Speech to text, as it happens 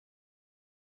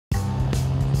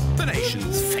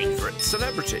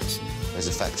celebrities. There's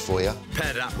a fact for you.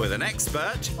 Paired up with an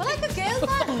expert. Well, like a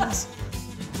girlfriend.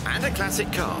 And a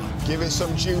classic car. Give it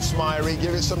some juice, Myrie,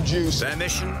 give it some juice. Their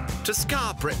mission? To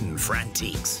scar Britain for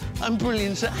antiques. I'm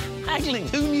brilliant at haggling,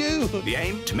 who knew? The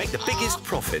aim? To make the biggest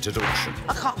profit at auction.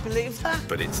 I can't believe that.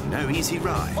 But it's no easy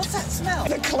ride. What's that smell?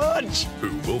 The clutch!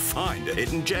 Who will find a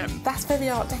hidden gem? That's very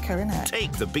Art Deco, isn't it?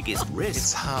 Take the biggest risk.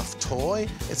 It's half toy,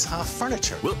 it's half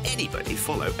furniture. Will anybody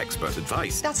follow expert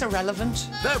advice? That's irrelevant.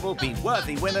 There will be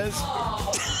worthy winners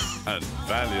and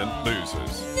valiant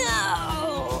losers.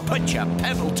 No! Put your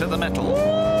pedal to the metal.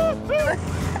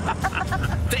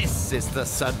 This is the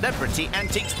Celebrity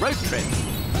Antiques Road Trip.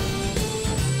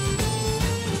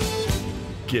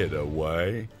 Get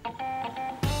away.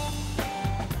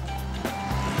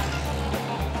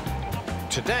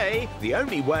 Today, the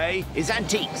only way is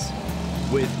antiques.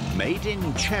 With Made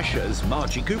in Cheshire's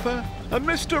Margie Cooper and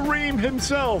Mr. Ream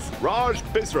himself, Raj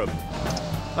Bisram.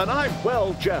 And I'm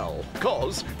well gel,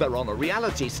 cause they're on a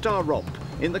reality star romp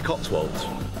in the Cotswolds.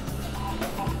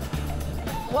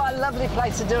 What a lovely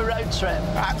place to do a road trip.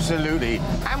 Absolutely.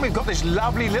 And we've got this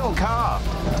lovely little car.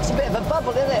 It's a bit of a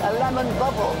bubble, isn't it? A lemon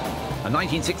bubble. A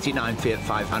 1969 Fiat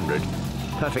 500.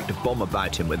 Perfect to bomb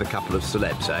about in with a couple of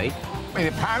celebs, eh? I mean,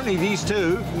 apparently these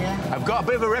two have got a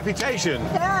bit of a reputation.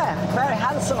 Yeah, very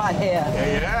handsome, I hear.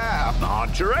 Yeah.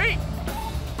 Marjorie!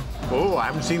 Oh, I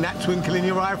haven't seen that twinkle in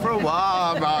your eye for a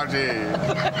while, Margie.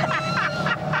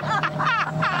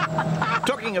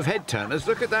 Talking of head turners,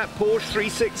 look at that Porsche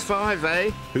 365,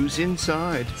 eh? Who's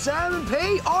inside? Sam and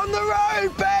Pete on the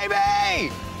road,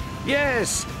 baby!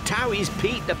 Yes, Towie's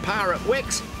Pete, the power at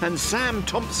Wicks, and Sam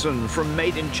Thompson from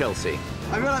Made in Chelsea.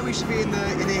 I feel like we should be in the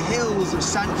hills of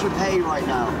Saint-Tropez right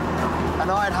now,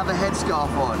 and I'd have a headscarf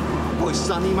on. Boy,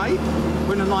 sunny, mate.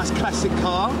 We're in a nice classic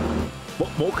car.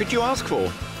 What more could you ask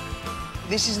for?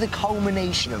 This is the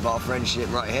culmination of our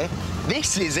friendship right here.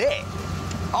 This is it.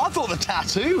 I thought the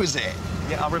tattoo was it.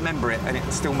 Yeah, I remember it, and it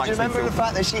still makes Do you remember the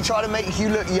fact that she tried to make you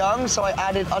look young, so I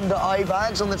added under eye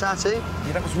bags on the tattoo?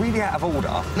 Yeah, that was really out of order.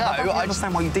 No, I don't really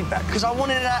understand why you did that. Because I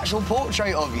wanted an actual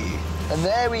portrait of you. And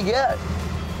there we go.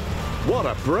 What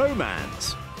a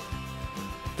bromance!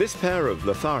 This pair of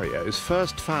Lotharios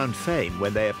first found fame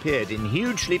when they appeared in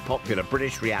hugely popular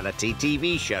British reality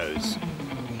TV shows.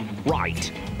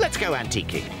 Right, let's go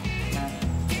antiquing.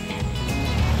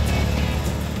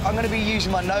 I'm going to be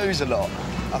using my nose a lot,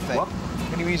 I think. What? I'm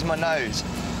going to be using my nose.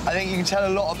 I think you can tell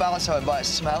a lot about something by its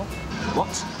smell. What?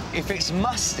 If it's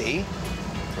musty,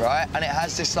 right, and it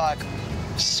has this, like,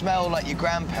 smell like your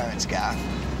grandparents' gaff,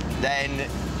 then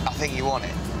I think you want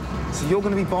it. So you're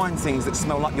going to be buying things that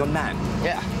smell like your nan?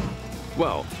 Yeah.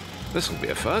 Well, this will be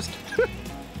a first.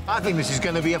 I think this is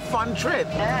going to be a fun trip.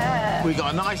 Yeah. We've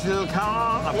got a nice little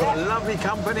car, I've got a lovely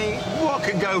company. What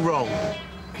could go wrong?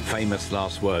 Famous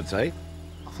last words, eh?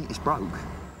 I think it's broke.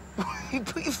 You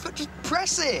put your foot, just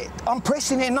press it. I'm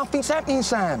pressing it and nothing's happening,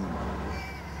 Sam.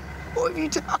 What have you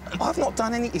done? I've not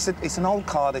done any... It's an old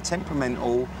car, they're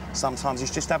temperamental. Sometimes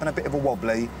it's just having a bit of a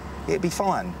wobbly. It'll be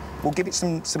fine. We'll give it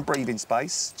some breathing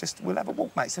space. We'll have a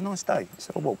walk, mate. It's a nice day. Let's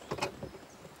have a walk.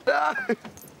 No.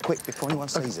 Quick, before anyone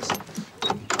sees us.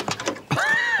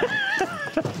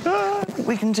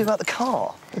 We can do about the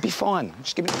car. It'll be fine.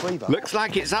 Just give it a breather. Looks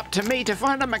like it's up to me to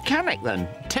find a mechanic, then.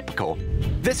 Typical.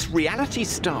 This reality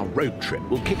star road trip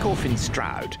will kick off in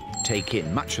Stroud, take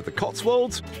in much of the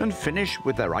Cotswolds, and finish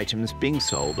with their items being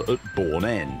sold at Bourne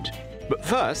End. But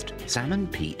first, Sam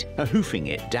and Pete are hoofing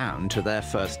it down to their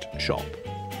first shop.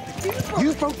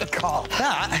 You broke the car.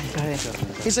 That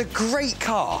is a great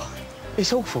car.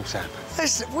 It's awful, Sam.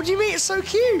 What do you mean it's so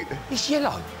cute? It's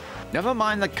yellow. Never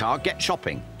mind the car, get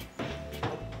shopping.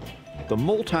 The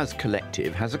Maltaz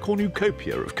Collective has a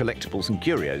cornucopia of collectibles and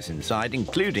curios inside,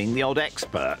 including the old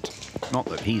expert. Not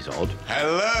that he's odd.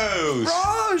 Hello!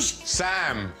 Raj!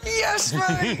 Sam! Yes,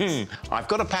 mate! I've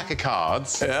got a pack of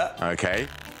cards. Yeah. OK.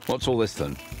 What's all this,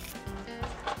 then?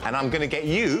 And I'm going to get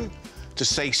you to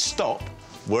say stop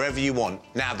wherever you want.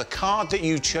 Now, the card that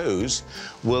you chose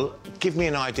will give me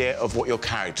an idea of what your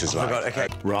character's like. God, OK.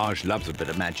 Raj loves a bit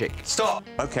of magic. Stop.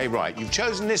 OK, right. You've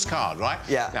chosen this card, right?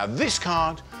 Yeah. Now, this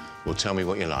card will tell me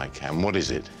what you like. And what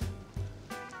is it?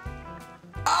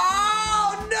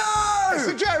 Oh, no! It's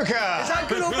the Joker! Is that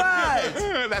good or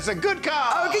bad? That's a good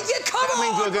card. OK, yeah, come that on,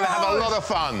 means we're going to have a Raj. lot of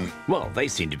fun. Well, they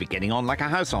seem to be getting on like a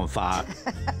house on fire.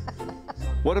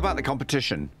 What about the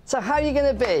competition? So how are you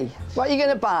going to be? What are you going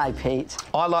to buy, Pete?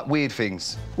 I like weird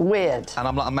things, Weird. and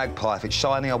I'm like a magpie. If it's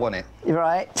shiny, I want it. You're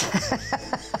right.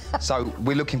 So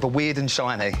we're looking for weird and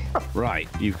shiny. Right,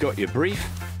 you've got your brief.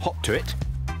 Hop to it.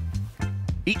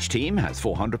 Each team has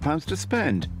 £400 to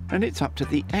spend, and it's up to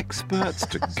the experts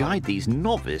to guide these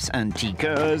novice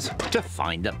antiquers to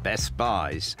find the best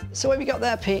buys. So what have you got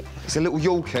there, Pete? It's a little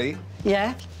Yorkie.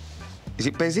 Yeah? Is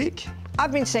it Beswick?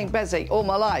 I've been saying Beswick all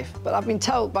my life, but I've been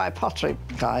told by a pottery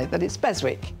guy that it's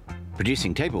Beswick.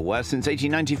 Producing tableware since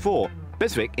 1894,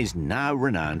 Beswick is now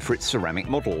renowned for its ceramic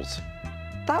models.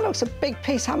 That looks a big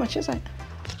piece. How much is it?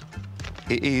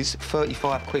 It is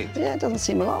 35 quid. Yeah, it doesn't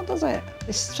seem a lot, does it?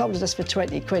 This sold us for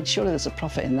 20 quid. Surely there's a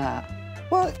profit in that.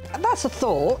 Well, that's a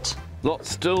thought.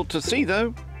 Lots still to see,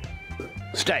 though.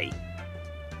 Stay.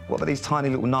 What are these tiny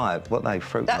little knives? What are they,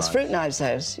 fruit That's knives? fruit knives,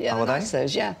 those. Yeah, Oh, are they're nice, they?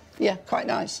 those, yeah. Yeah, quite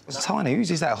nice. It's tiny.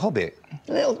 Whose is that, a Hobbit?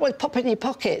 A little, well, pop in your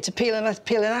pocket to peel an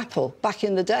apple back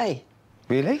in the day.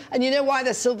 Really? And you know why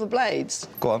they're silver blades?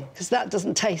 Go on. Because that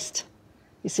doesn't taste.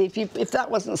 You see, if that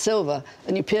wasn't silver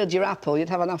and you peeled your apple, you'd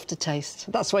have an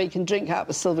aftertaste. That's why you can drink out of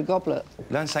a silver goblet.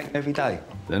 Learn something every day.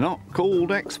 They're not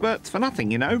called experts for nothing,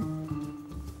 you know.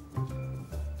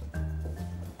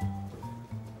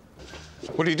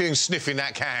 What are you doing sniffing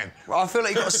that can? I feel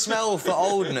like you've got a smell for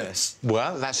oldness.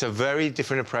 Well, that's a very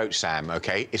different approach, Sam,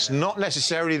 OK? It's not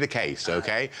necessarily the case,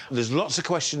 OK? There's lots of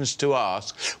questions to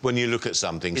ask when you look at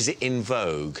something. Is it in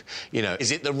vogue? You know,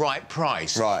 is it the right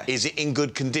price? Right. Is it in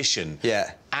good condition?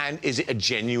 Yeah. And is it a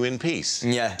genuine piece?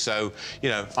 Yeah. So, you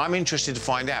know, I'm interested to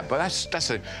find out, but that's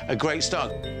a great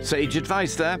start. Sage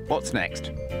advice there. What's next?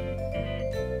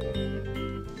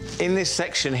 In this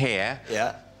section here...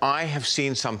 Yeah. I have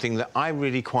seen something that I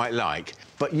really quite like,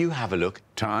 but you have a look.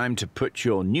 Time to put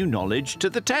your new knowledge to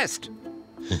the test.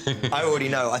 I already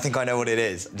know. I think I know what it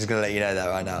is. I'm just going to let you know that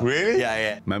right now. Really? Yeah,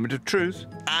 yeah. Moment of truth.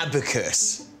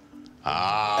 Abacus.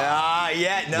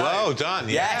 Yeah, no. Well done.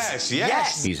 Yes,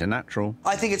 yes. He's a natural.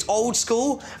 I think it's old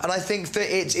school, and I think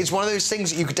that it's one of those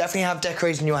things that you could definitely have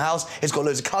decorated in your house. It's got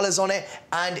loads of colours on it,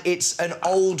 and it's an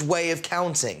old way of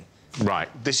counting. Right,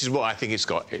 this is what I think it's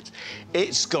got.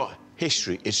 It's got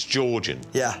history. It's Georgian.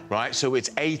 Yeah. Right, so it's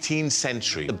 18th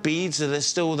century. The beads are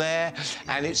still there,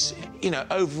 and it's, you know,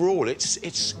 overall,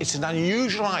 it's an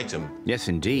unusual item. Yes,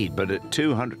 indeed, but at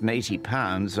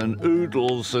 £280 and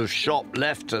oodles of shop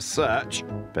left to search,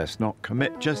 best not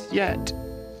commit just yet.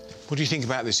 What do you think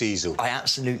about this easel? I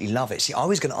absolutely love it. See, I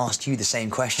was going to ask you the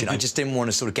same question. I just didn't want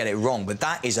to sort of get it wrong, but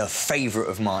that is a favourite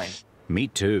of mine. Me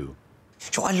too.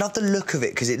 So I love the look of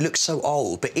it because it looks so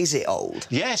old, but is it old?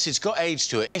 Yes, it's got age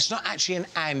to it. It's not actually an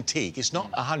antique. It's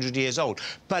not 100 years old,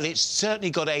 but it's certainly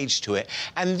got age to it.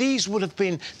 And these would have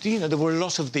been, you know, there were a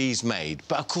lot of these made,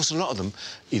 but of course a lot of them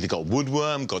either got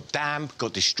woodworm, got damp,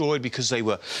 got destroyed because they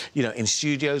were, you know, in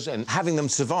studios, and having them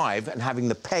survive and having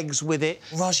the pegs with it.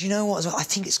 Ros, you know what? I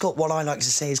think it's got what I like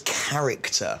to say is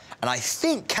character. And I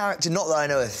think character, not that I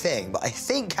know a thing, but I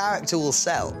think character will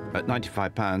sell. At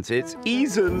 £95, it's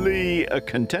easily a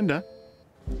contender.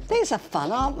 These are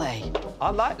fun, aren't they? I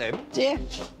like them. Do you?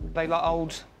 They like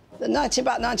old... About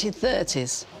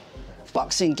 1930s.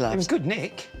 Boxing gloves. Good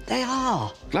nick. They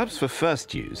are. Gloves were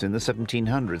first used in the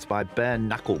 1700s by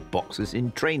bare-knuckle boxers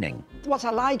in training. What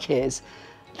I like is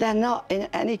they're not in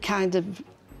any kind of...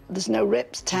 There's no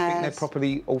rips, tears. I think they're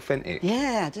properly authentic.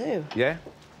 Yeah, I do. Yeah?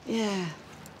 Yeah.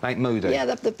 They ain't moody. Yeah,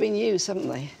 they've been used, haven't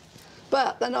they?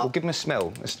 But they're not... Well, give them a smell.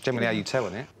 That's generally how you tell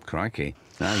it. Crikey,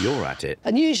 now you're at it.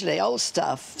 And usually old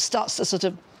stuff starts to sort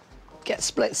of get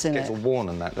splits in Gets it. all worn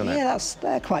and that, doesn't it? Yeah,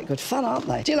 they're quite good fun, aren't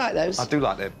they? Do you like those? I do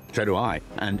like them. So do I.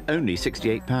 And only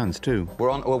 £68 too.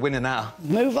 We're winning now.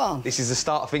 Move on. This is the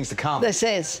start of things to come. This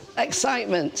is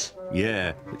excitement.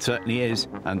 Yeah, it certainly is.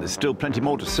 And there's still plenty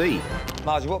more to see.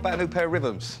 Margie, what about a new pair of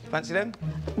ribbons? Fancy them?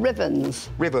 Ribbons.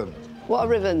 Ribbon. What are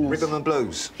ribbons? Rhythm and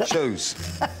blues. Shoes.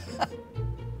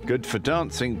 Good for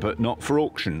dancing, but not for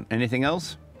auction. Anything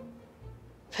else?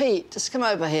 Pete, just come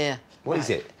over here. What is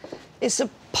it? It's a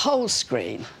pole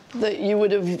screen that you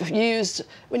would have used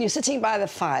when you're sitting by the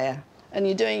fire and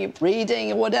you're doing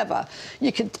reading or whatever.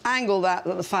 You could angle that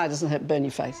the fire doesn't burn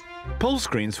your face. Pole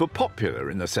screens were popular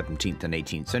in the 17th and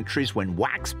 18th centuries when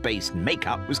wax-based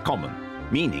makeup was common,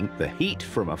 meaning the heat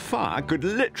from a fire could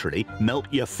literally melt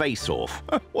your face off.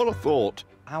 What a thought.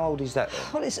 How old is that?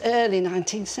 Well, it's early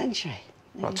 19th century.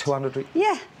 Like 200?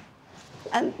 Yeah.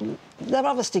 And they've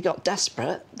obviously got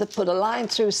desperate. They put a line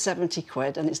through 70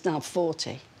 quid and it's now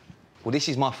 40. Well, this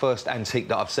is my first antique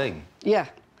that I've seen. Yeah.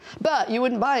 But you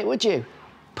wouldn't buy it, would you?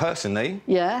 Personally?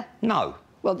 Yeah. No.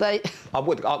 Well, they... I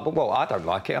would. Well, I don't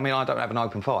like it. I mean, I don't have an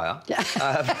open fire. Yeah.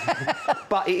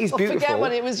 But it is beautiful. Forget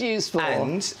what it was used for.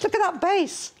 And... Look at that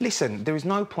base. Listen, there is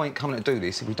no point coming to do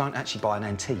this if we don't actually buy an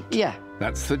antique. Yeah.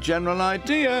 That's the general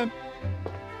idea.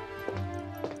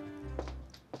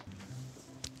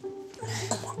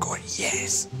 Oh, my God,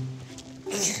 yes.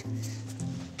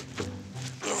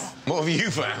 What have you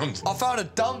found? I found a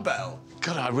dumbbell.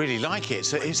 God, I really like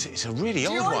it. It's a really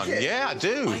old like one. it? Yeah, I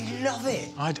do. I love it.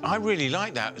 I really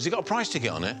like that. Has it got a price ticket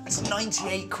on it? It's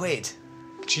 98 quid.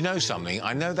 Do you know something?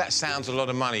 I know that sounds a lot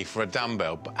of money for a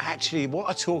dumbbell, but actually, what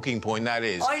a talking point that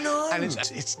is. I know. And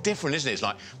it's different, isn't it? It's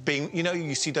like being, you know,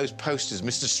 you see those posters,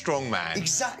 Mr. Strongman.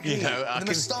 Exactly. You know, the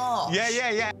moustache.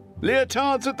 Yeah.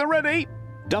 Leotards at the ready!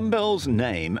 Dumbbell's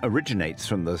name originates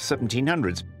from the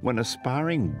 1700s, when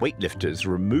aspiring weightlifters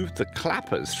removed the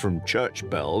clappers from church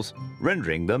bells,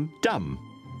 rendering them dumb.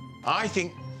 I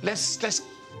think let's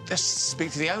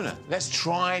speak to the owner. Let's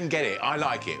try and get it. I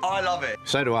like it. I love it.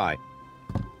 So do I.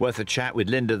 Worth a chat with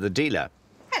Linda the dealer.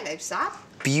 Hello, sir.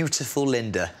 Beautiful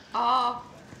Linda.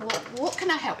 What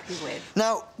can I help you with?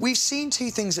 Now, we've seen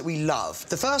two things that we love.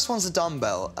 The first one's a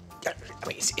dumbbell. I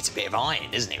mean, it's a bit of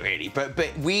iron, isn't it, really? But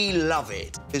we love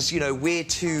it. Because, you know, we're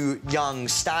two young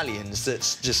stallions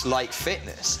that's just like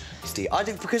fitness. I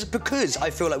think because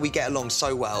I feel like we get along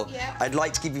so well, yeah. I'd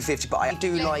like to give you 50, but I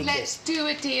do like it. Let's do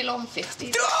a deal on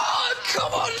 50. Oh,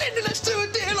 come on, Linda, let's do a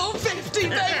deal on 50,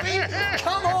 baby!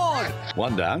 Come on!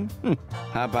 One down.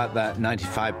 How about that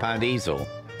 £95 easel?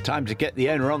 Time to get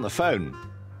the owner on the phone.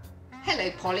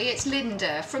 Hello, Polly. It's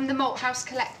Linda from the Malthouse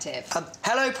Collective.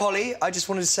 Hello, Polly. I just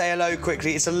wanted to say hello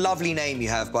quickly. It's a lovely name you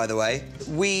have, by the way.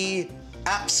 We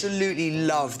absolutely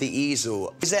love the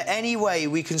easel. Is there any way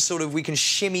we can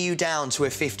shimmy you down to a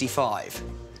 55?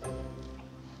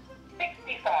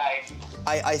 65.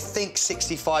 I think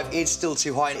 65 is still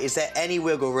too high. Is there any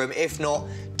wiggle room? If not,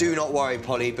 do not worry,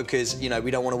 Polly, because, you know, we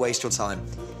don't want to waste your time.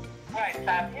 Right,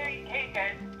 Sam, here you go.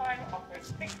 Final offer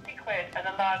is 60 quid and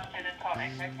a large gin and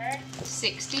tonic, OK?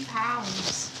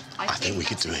 £60. I think we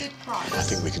could do it. I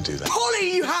think we can do that.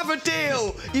 Polly, you have a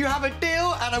deal! You have a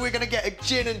deal, and we're going to get a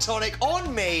gin and tonic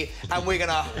on me, and we're going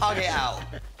to hug it out.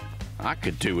 I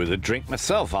could do with a drink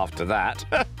myself after that.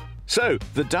 So,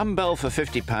 the dumbbell for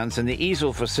 £50 and the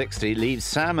easel for 60 leaves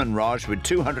Sam and Raj with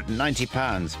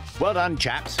 £290. Well done,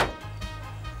 chaps.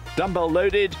 Dumbbell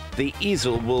loaded, the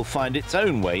easel will find its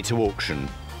own way to auction.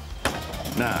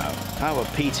 Now, how are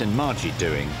Pete and Margie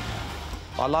doing?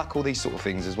 I like all these sort of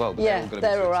things as well, but Yeah,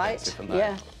 they're all right.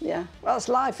 Yeah. Yeah. Well, it's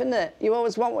life, isn't it? You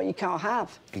always want what you can't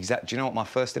have. Exactly. Do you know what? My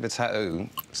first ever tattoo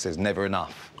says never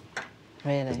enough.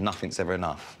 Really? There's nothing's ever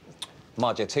enough.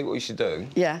 Margie, I'll tell you what we should do.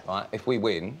 Yeah. Right, if we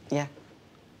win, yeah,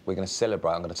 we're going to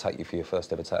celebrate. I'm going to take you for your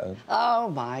first ever tattoo. Oh,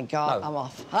 my God, No. I'm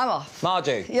off. I'm off.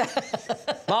 Margie! Yeah.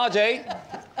 Margie!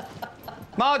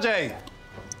 Margie!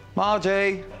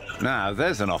 Margie! Now,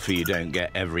 there's an offer you don't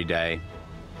get every day.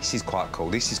 This is quite cool.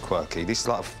 This is quirky. This is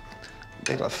like...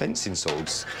 They're like fencing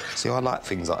swords. See, I like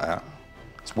things like that.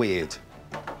 It's weird.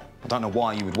 I don't know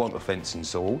why you would want a fencing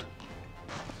sword.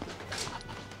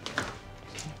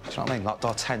 Do you know what I mean? Like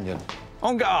D'Artagnan.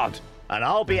 On guard, and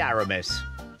I'll be Aramis.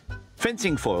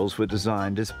 Fencing foils were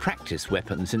designed as practice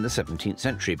weapons in the 17th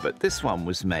century, but this one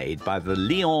was made by the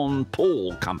Leon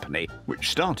Paul Company, which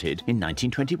started in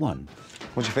 1921.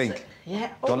 What do you think?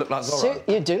 Yeah. Do I look like Zorro?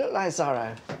 You do look like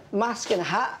Zorro. Mask and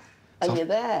hat, and you're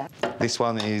there. This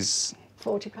one is...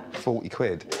 £40. 40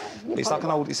 quid. It's like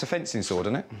an old... It's a fencing sword,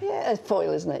 isn't it? Yeah, it's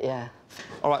foil, isn't it? Yeah.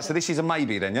 All right, so this is a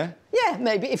maybe then, yeah? Yeah,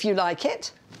 maybe, if you like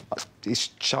it.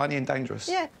 It's shiny and dangerous.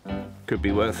 Yeah. Could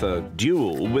be worth a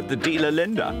duel with the dealer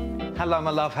Linda. Hello,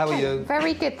 my love, how are you?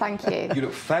 Very good, thank you. You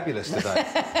look fabulous today.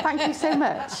 Thank you so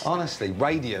much. Honestly,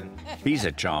 radiant. He's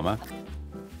a charmer.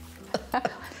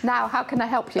 Now, how can I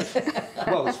help you?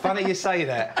 Well, it's funny you say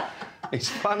that. It's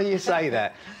funny you say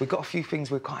that. We've got a few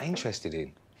things we're quite interested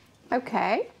in.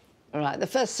 OK. All right, the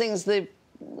first thing's the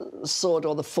sword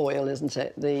or the foil, isn't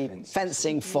it? The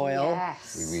fencing foil.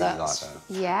 Yes. We really like that.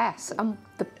 Yes, and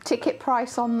the ticket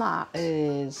price on that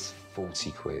is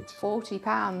 40 quid.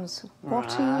 £40.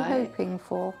 What are you hoping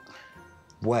for?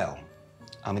 Well,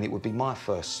 I mean, it would be my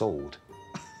first sword.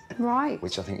 Right.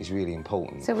 Which I think is really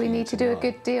important. So we need to do a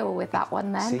good deal with that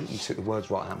one then. See, you took the words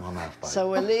right out of my mouth, babe.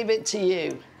 So we'll leave it to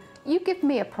you. You give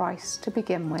me a price to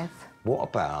begin with. What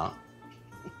about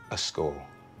a score?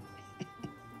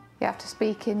 You have to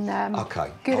speak in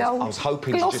OK. good old I was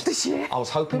hoping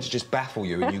to just baffle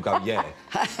you and you go, yeah.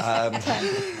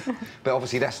 But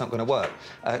obviously that's not going to work.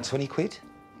 20 quid?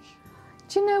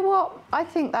 Do you know what? I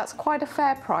think that's quite a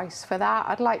fair price for that.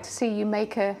 I'd like to see you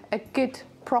make a good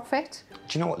profit.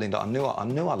 Do you know what, Linda? I knew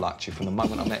I liked you from the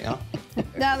moment I met you.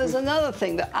 Now, there's another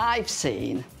thing that I've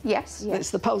seen. Yes. It's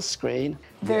the post screen.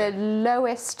 The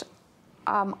lowest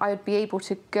I'd be able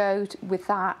to go with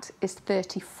that is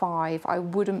 35. I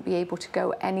wouldn't be able to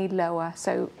go any lower,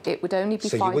 so it would only be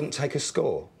So you wouldn't take a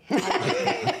score?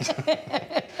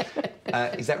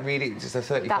 Is that really, so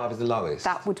 35 is the lowest?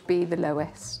 That would be the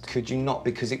lowest. Could you not,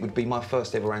 because it would be my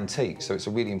first ever antique, so it's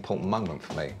a really important moment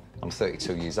for me. I'm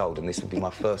 32 years old and this would be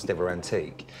my first ever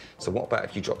antique. So what about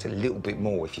if you dropped it a little bit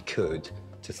more, if you could,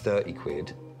 to 30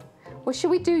 quid? Well,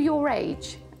 shall we do your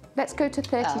age? Let's go to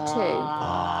 32.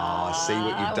 I see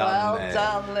what you've done there. Well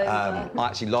done, Linda. I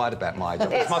actually lied about my age.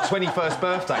 It's my 21st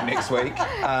birthday next week.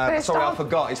 Sorry, I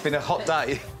forgot. It's been a hot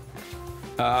day.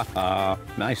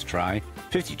 Nice try.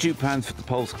 £52 for the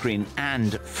pole screen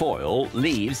and foil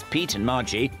leaves Pete and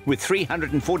Margie with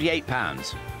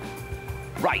 £348.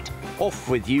 Right, off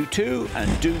with you two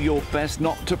and do your best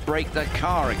not to break the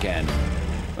car again.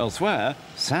 Elsewhere,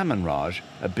 Sam and Raj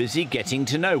are busy getting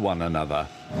to know one another.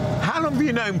 How long have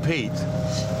you known Pete?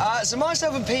 So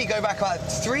myself and Pete go back about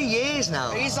 3 years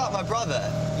now. He's like my brother,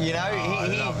 you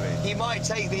know. He might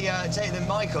take the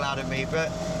Michael out of me,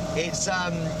 but it's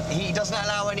he doesn't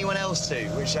allow anyone else to,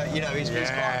 which you know he's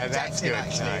quite protective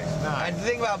actually. Nice. And the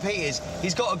thing about Pete is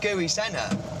he's got a gooey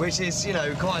centre, which is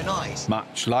quite nice.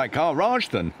 Much like our Raj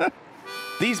then.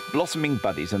 These blossoming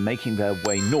buddies are making their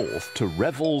way north to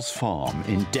Revel's farm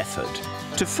in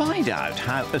Defford to find out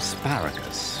how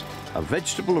asparagus, a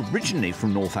vegetable originally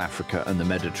from North Africa and the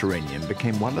Mediterranean,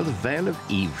 became one of the Vale of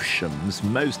Evesham's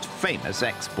most famous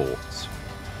exports.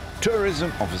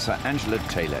 Tourism officer Angela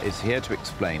Taylor is here to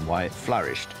explain why it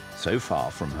flourished so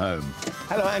far from home.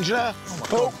 Hello, Angela.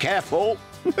 Oh, careful.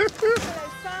 Hello,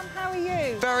 Sam. How are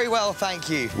you? Very well, thank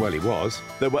you. Well, he was.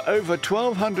 There were over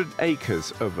 1,200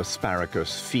 acres of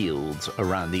asparagus fields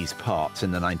around these parts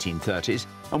in the 1930s,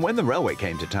 and when the railway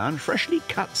came to town, freshly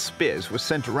cut spears were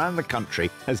sent around the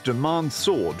country as demand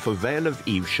soared for Vale of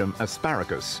Evesham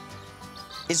asparagus.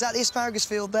 Is that the asparagus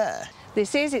field there?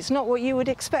 This is. It's not what you would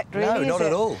expect, really, No, is not it?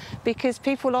 at all. Because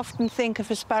people often think of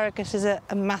asparagus as a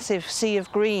massive sea of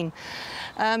green.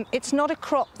 It's not a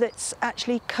crop that's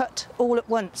actually cut all at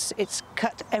once. It's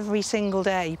cut every single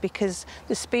day because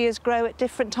the spears grow at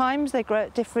different times, they grow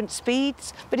at different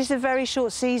speeds, but it's a very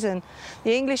short season.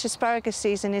 The English asparagus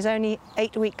season is only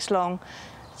 8 weeks long.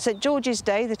 St George's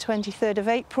Day, the 23rd of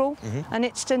April, and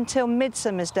it's until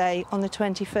Midsummer's Day on the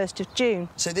 21st of June.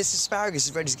 So this asparagus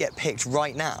is ready to get picked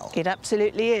right now? It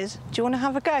absolutely is. Do you want to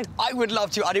have a go? I would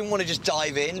love to. I didn't want to just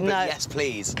dive in, but yes,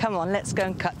 please. Come on, let's go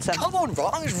and cut some. Come on,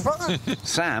 Raj, run!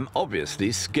 Sam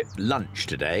obviously skipped lunch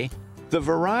today. The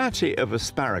variety of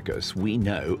asparagus we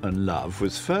know and love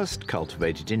was first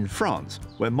cultivated in France,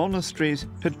 where monasteries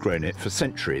had grown it for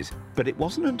centuries. But it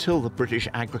wasn't until the British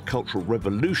agricultural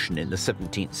revolution in the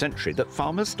 17th century that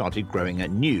farmers started growing a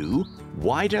new,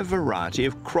 wider variety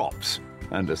of crops,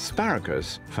 and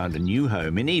asparagus found a new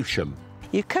home in Evesham.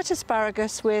 You cut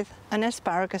asparagus with an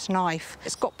asparagus knife.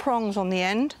 It's got prongs on the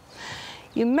end.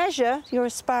 You measure your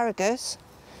asparagus,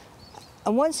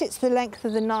 and once it's the length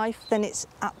of the knife, then it's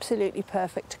absolutely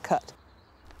perfect to cut.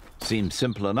 Seems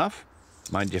simple enough.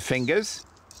 Mind your fingers.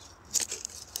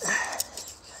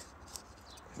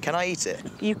 Can I eat it?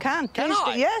 You can. Can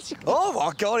I? Yes. You can. Oh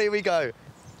my God, here we go.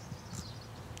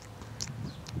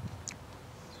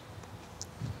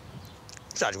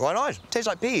 It's actually quite nice. Tastes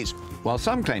like peas. While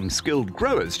some claim skilled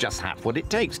growers just have what it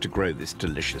takes to grow this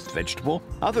delicious vegetable,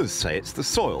 others say it's the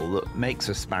soil that makes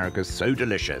asparagus so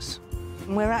delicious.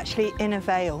 We're actually in a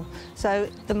vale, so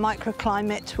the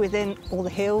microclimate within all the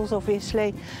hills,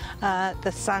 obviously,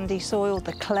 the sandy soil,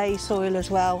 the clay soil as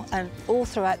well, and all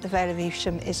throughout the Vale of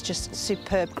Evesham is just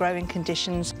superb growing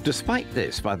conditions. Despite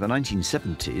this, by the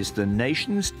 1970s, the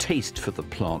nation's taste for the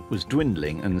plant was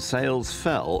dwindling and sales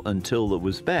fell until there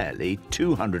was barely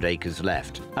 200 acres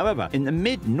left. However, in the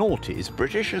mid-noughties,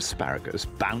 British asparagus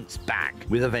bounced back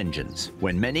with a vengeance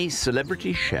when many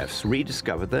celebrity chefs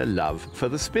rediscovered their love for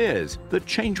the spears. The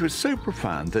change was so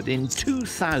profound that in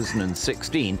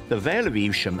 2016, the Vale of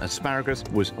Evesham asparagus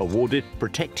was awarded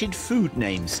protected food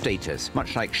name status,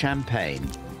 much like champagne.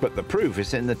 But the proof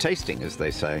is in the tasting, as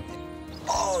they say.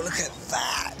 Oh, look at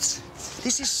that.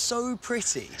 This is so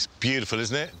pretty. It's beautiful,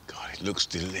 isn't it? God, it looks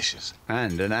delicious.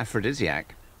 And an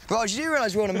aphrodisiac. Raj, you do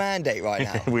realise we're on a mandate right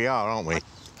now? We are, aren't we?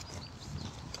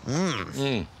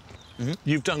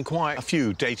 You've done quite a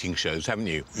few dating shows, haven't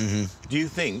you? Do you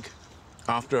think,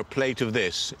 after a plate of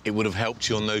this, it would have helped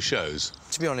you on those shows?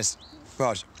 To be honest,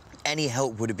 Raj, any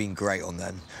help would have been great on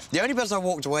them. The only person I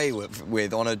walked away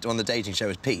with on the dating show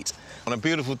was Pete. On a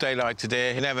beautiful day like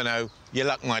today, you never know, your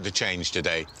luck might have changed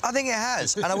today. I think it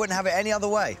has, and I wouldn't have it any other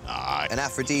way. An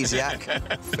aphrodisiac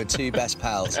for two best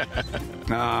pals.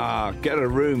 Ah, get a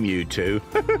room, you two.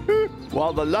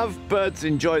 While the lovebirds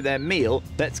enjoy their meal,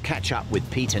 let's catch up with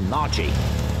Pete and Margie.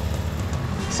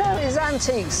 So is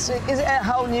antiques, is it a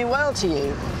whole new world to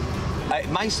you? It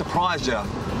may surprise you.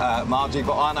 Margie,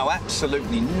 but I know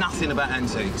absolutely nothing about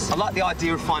antiques. I like the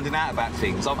idea of finding out about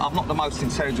things. I'm not the most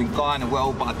intelligent guy in the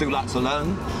world, but I do like to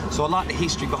learn. So I like the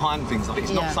history behind things. Like,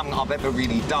 it's not something I've ever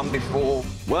really done before.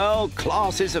 Well,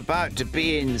 class is about to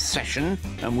be in session,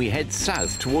 and we head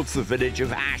south towards the village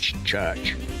of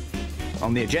Ashchurch.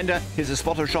 On the agenda is a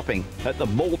spot of shopping at the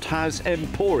Malthouse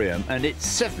Emporium and its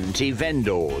 70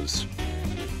 vendors.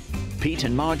 Pete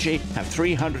and Margie have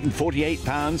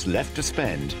 £348 left to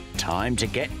spend. Time to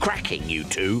get cracking, you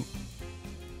two.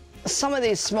 Some of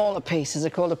these smaller pieces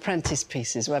are called apprentice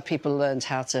pieces, where people learned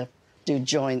how to do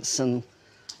joints and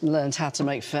learned how to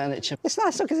make furniture. It's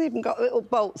nice, look, it's even got little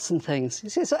bolts and things.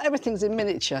 You see, so everything's in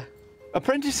miniature.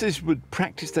 Apprentices would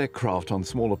practice their craft on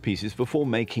smaller pieces before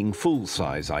making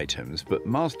full-size items, but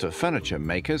master furniture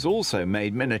makers also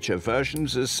made miniature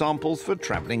versions as samples for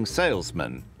travelling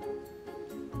salesmen.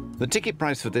 The ticket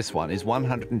price for this one is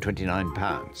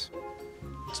 £129.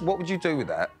 So what would you do with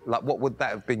that? Like, what would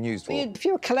that have been used for? If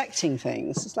you were collecting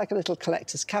things, it's like a little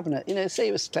collector's cabinet. You know, say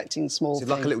you was collecting small things.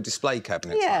 It's like a little display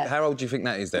cabinet? Yeah. How old do you think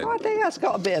that is, then? Oh, I think that's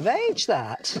got a bit of age,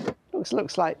 that.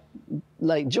 Looks like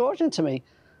late Georgian to me.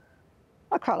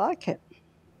 I quite like it.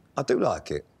 I do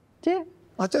like it. Do you?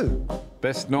 I do.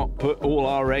 Best not put all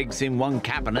our eggs in one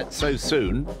cabinet so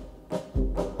soon.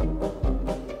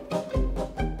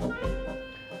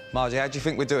 Margie, how do you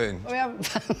think we're doing? We haven't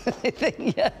found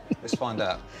anything yet. Let's find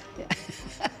out.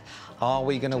 Are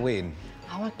we going to win?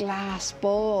 Oh, a glass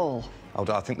ball. Hold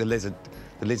on, I think the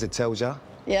lizard tells you.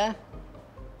 Yeah?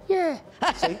 Yeah.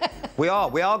 See, we are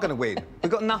going to win.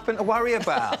 We've got nothing to worry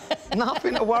about.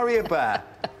 Nothing to worry about.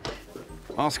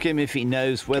 Ask him if he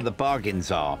knows where the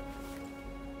bargains are.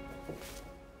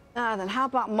 Now then, how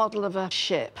about model of a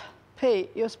ship? Pete,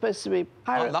 you're supposed to be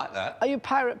pirate. I like that. Are you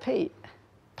Pirate Pete?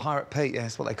 Pirate Pete, yeah,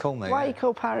 that's what they call me. Why are you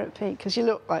called Pirate Pete? Because you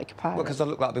look like a pirate. Well, because I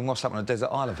look like I've been washed up on a desert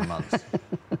island for months.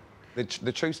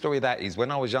 The true story of that is,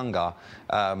 when I was younger,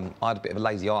 I had a bit of a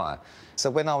lazy eye. So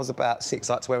when I was about 6,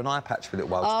 I had to wear an eye patch for a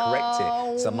little while to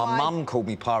correct it. So my mum called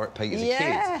me Pirate Pete as a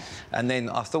kid. And then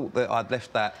I thought that I'd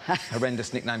left that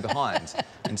horrendous nickname behind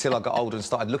until I got older and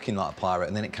started looking like a pirate,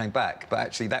 and then it came back. But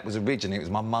actually, that was originally, it was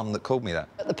my mum that called me that.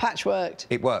 But the patch worked?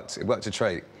 It worked. It worked a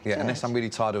treat. Yeah, unless I'm really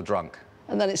tired or drunk.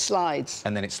 And then it slides?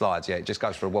 And then it slides, yeah. It just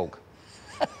goes for a walk.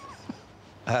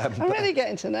 I'm really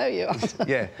getting to know you.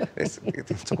 Yeah, let's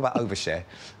talk about overshare.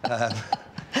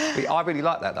 I really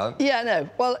like that, though. Yeah, no.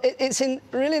 Well, it's in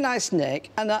really nice nick,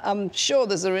 and I'm sure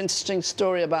there's an interesting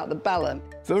story about the Bellum.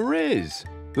 There is.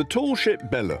 The tall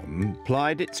ship Bellum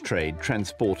plied its trade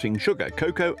transporting sugar,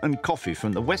 cocoa and coffee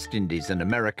from the West Indies and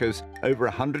Americas over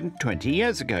 120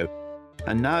 years ago,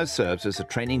 and now serves as a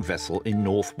training vessel in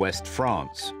northwest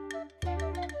France.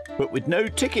 But with no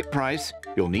ticket price,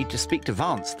 you'll need to speak to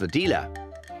Vance, the dealer.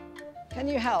 Can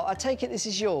you help? I take it this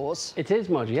is yours. It is,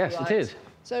 Margie, yes, Right. it is.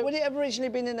 So would it have originally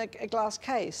been in a glass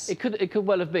case? It could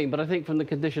well have been, but I think from the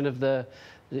condition of the,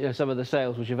 some of the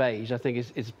sails which have aged, I think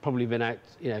it's probably been out,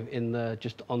 in the,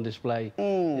 just on display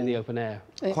in the open air.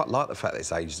 I quite like the fact that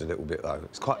it's aged a little bit, though.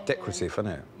 It's quite decorative, isn't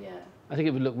it? Yeah. I think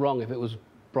it would look wrong if it was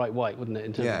bright white, wouldn't it,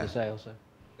 in terms of the sail, so.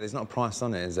 There's not a price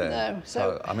on it, is there? No,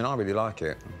 so I mean, I really like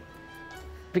it.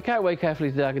 If you count away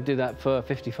carefully today, I could do that for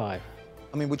 55.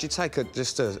 I mean, would you take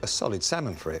just a solid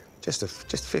salmon for it? Just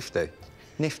 50?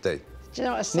 Nifty? Do you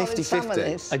know what a solid Nifty salmon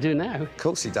 50? is? I do now. Of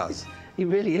course he does. He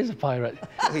really is a pirate.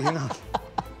 You know.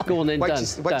 Go on then, wait done.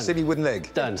 to see the wooden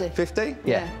leg. Done. 50?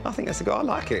 Yeah. I think that's a good. I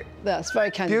like it. That's very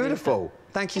kind of you. Beautiful.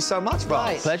 Thank you so much,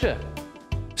 Vance. Pleasure.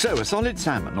 So a solid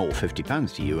salmon, or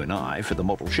 £50 to you and I, for the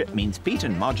model ship means Pete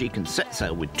and Margie can set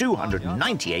sail with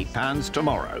 £298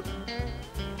 tomorrow.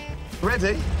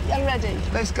 Ready? I'm ready.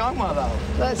 Let's go, my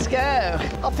love. Let's go.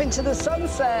 Up into the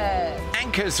sunset.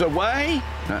 Anchors away.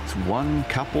 That's one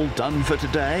couple done for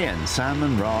today, and Sam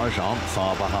and Raj aren't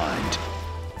far behind.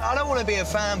 I don't want to be a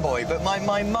fanboy, but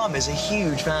my mum is a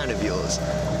huge fan of yours.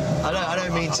 I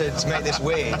don't mean to make this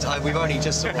weird. We've only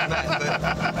just sort of met,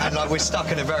 and we're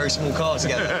stuck in a very small car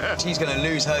together. She's going to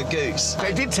lose her goose.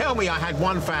 They did tell me I had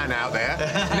one fan out there.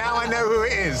 Now I know who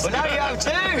it is. Well, now you have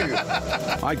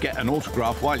two. I'd get an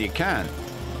autograph while you can.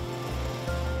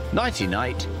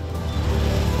 Nighty-night.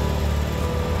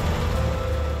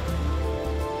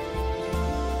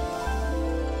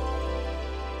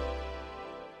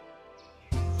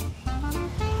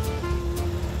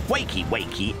 Wakey,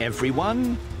 wakey,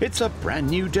 everyone. It's a brand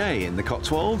new day in the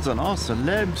Cotswolds, and our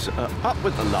celebs are up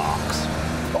with the larks.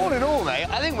 All in all, mate,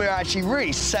 I think we're actually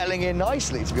really settling in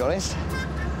nicely, to be honest.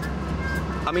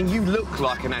 I mean, you look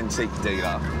like an antique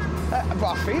dealer. But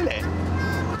I feel it.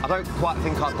 I don't quite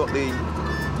think I've got the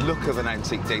look of an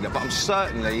antique dealer, but I'm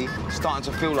certainly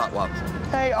starting to feel like one.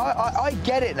 Hey, I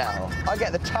get it now. I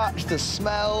get the touch, the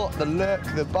smell, the look,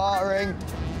 the bartering.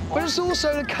 But it's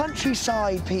also the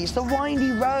countryside, Pete. It's the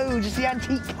windy roads, it's the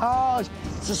antique cars,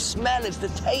 it's the smell, it's the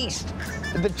taste,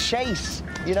 the chase,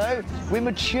 you know? We're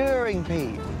maturing,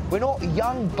 Pete. We're not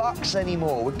young bucks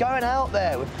anymore. We're going out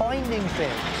there, we're finding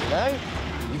things, you know?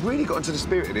 You've really got into the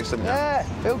spirit of this, haven't you? Yeah,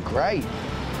 feel great.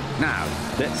 Now,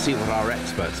 let's see what our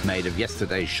experts made of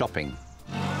yesterday's shopping.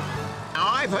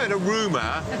 I've heard a rumour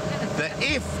that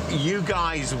if you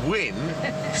guys win,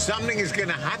 something is going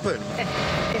to happen.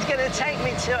 He's going to take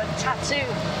me to a tattoo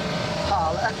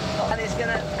parlour and he's going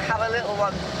to have a little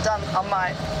one done on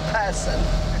my person.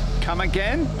 Come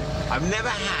again? I've never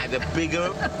had a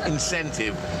bigger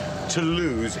incentive to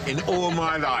lose in all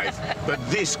my life, but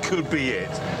this could be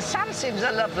it. Sam seems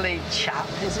a lovely chap,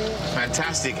 is he?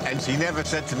 Fantastic, and he never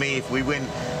said to me, if we win,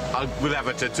 we'll have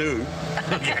a tattoo.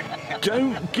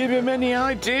 Don't give him any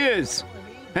ideas.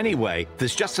 Anyway,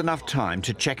 there's just enough time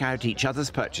to check out each other's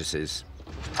purchases.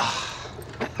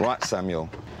 Right, Samuel.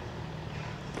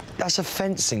 That's a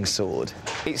fencing sword.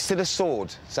 It's still a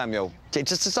sword, Samuel. It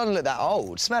just doesn't look that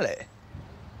old. Smell it.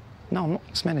 No, I'm not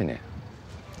smelling it.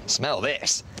 Smell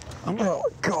this. Oh,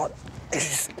 God.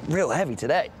 This is real heavy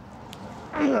today.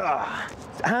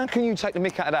 How can you take the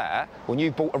mick out of that when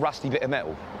you've bought a rusty bit of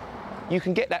metal? You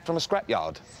can get that from a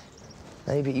scrapyard.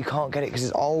 Maybe you can't get it because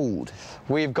it's old.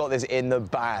 We've got this in the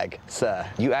bag, sir.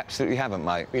 You absolutely haven't,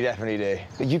 mate. We definitely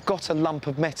do. You've got a lump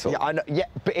of metal. Yeah, I know. Yeah,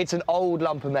 but it's an old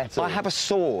lump of metal. I have a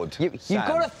sword. You've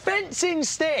got a fencing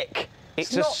stick.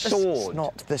 It's a sword. It's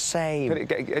not the same.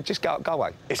 Just go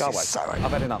away. Go away. Sorry.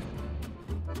 I've had enough.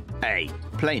 A,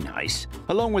 play nice.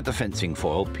 Along with the fencing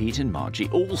foil, Pete and Margie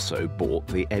also bought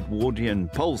the Edwardian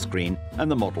pole screen and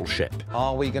the model ship.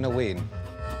 Are we going to win?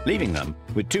 Leaving them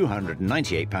with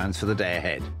 £298 for the day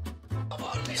ahead.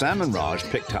 Sam and Raj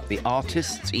picked up the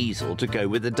artist's easel to go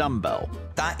with the dumbbell.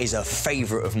 That is a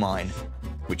favourite of mine.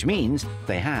 Which means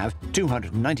they have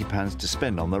 £290 to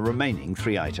spend on the remaining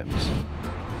 3 items.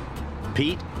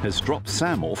 Pete has dropped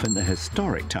Sam off in the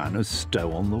historic town of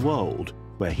Stow-on-the-Wold,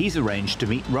 where he's arranged to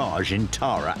meet Raj in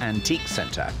Tara Antique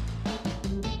Centre.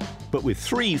 But with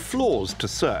 3 floors to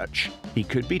search, he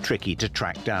could be tricky to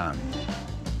track down.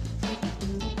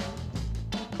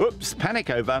 Oops,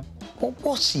 panic over.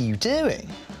 What are you doing?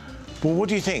 Well, what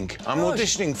do you think? I'm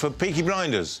auditioning for Peaky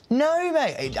Blinders. No,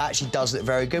 mate. It actually does look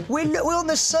very good. We're on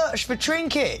the search for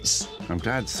trinkets. I'm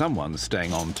glad someone's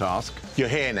staying on task. You're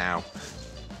here now.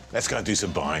 Let's go and do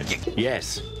some buying.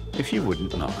 Yes, if you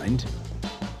wouldn't mind.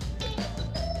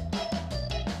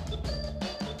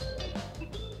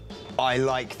 I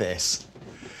like this.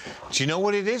 Do you know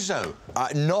what it is, though?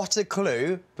 Not a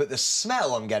clue, but the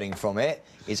smell I'm getting from it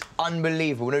is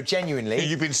unbelievable. No, genuinely.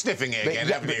 You've been sniffing it again,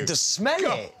 haven't you? To smell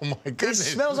it. Oh, my goodness.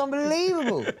 It smells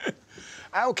unbelievable.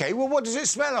 OK, well, what does it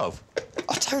smell of?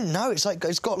 I don't know.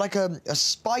 It's got like a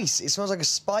spice. It smells like a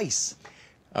spice.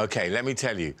 OK, let me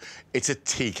tell you. It's a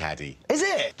tea caddy. Is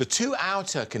it? The 2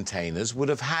 outer containers would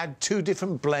have had 2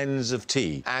 different blends of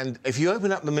tea. And if you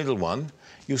open up the middle one,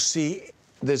 you'll see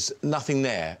there's nothing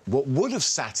there. What would have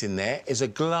sat in there is a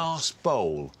glass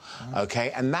bowl, OK?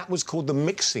 And that was called the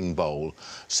mixing bowl.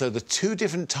 So the 2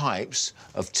 different types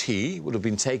of tea would have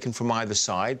been taken from either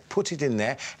side, put it in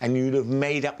there, and you'd have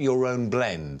made up your own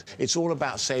blend. It's all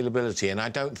about saleability, and I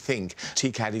don't think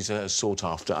tea caddies are sought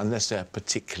after unless they're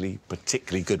particularly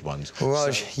good ones. Well,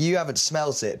 Raj, you haven't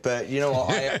smelt it, but you know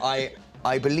what?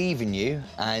 I believe in you,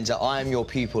 and I am your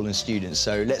pupil and student,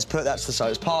 so let's put that to the side.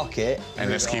 Let's park it.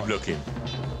 And let's keep looking.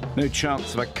 No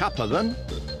chance of a cuppa, then.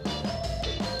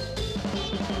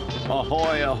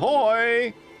 Ahoy,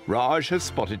 ahoy! Raj has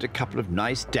spotted a couple of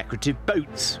nice decorative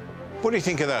boats. What do you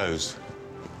think of those?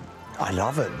 I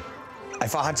love them.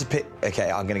 If I had to pick... OK,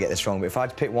 I'm going to get this wrong, but if I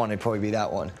had to pick one, it'd probably be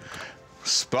that one.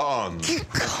 Spot on.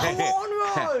 Come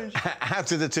on, Raj!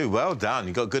 Out of the 2, well done.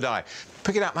 You've got a good eye.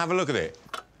 Pick it up and have a look at it.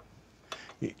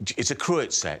 It's a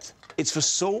cruet set. It's for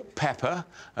salt, pepper,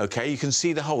 OK? You can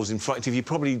see the holes. In fact, if you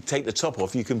probably take the top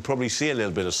off, you can probably see a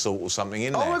little bit of salt or something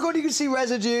in there. Oh, my God, you can see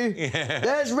residue. Yeah.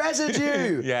 There's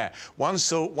residue. Yeah. One's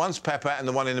salt, one's pepper, and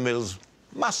the one in the middle's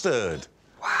mustard.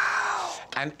 Wow.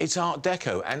 And it's Art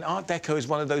Deco, and Art Deco is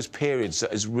one of those periods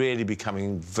that is really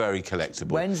becoming very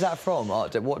collectible. When's that from,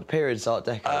 Art Deco? What period's Art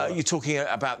Deco? You're talking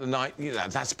about the night... You know,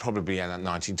 that's probably in the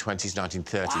 1920s,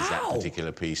 1930s, wow. That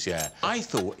particular piece, yeah. I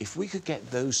thought if we could get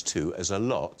those 2 as a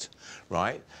lot,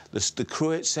 right, the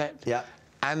cruet set... Yeah.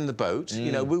 And the boat,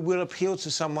 you know, we will appeal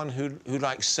to someone who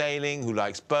likes sailing, who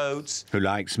likes boats. Who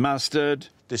likes mustard.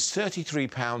 There's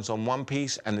 £33 on one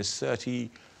piece and there's £34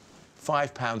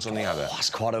 £5 on the other. That's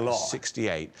quite a lot.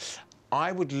 68.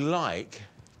 I would like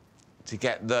to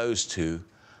get those two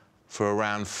for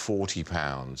around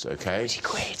 £40, OK? 40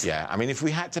 quid? Yeah, I mean, if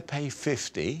we had to pay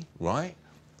 50, right,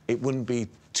 it wouldn't be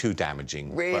too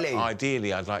damaging. Really? But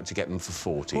ideally, I'd like to get them for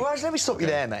 40. Well, let me stop you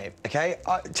there, mate, OK?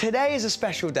 Today is a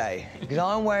special day because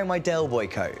I'm wearing my Del Boy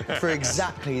coat for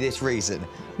exactly this reason.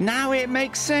 Now it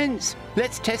makes sense.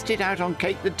 Let's test it out on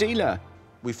Kate the dealer.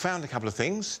 We found a couple of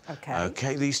things. OK.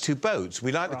 OK, these two boats.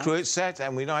 We like the cruise set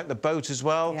and we like the boat as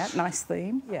well. Yeah, nice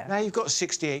theme, yeah. Now, you've got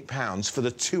 £68 for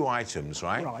the two items,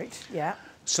 right? Right, yeah.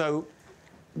 So,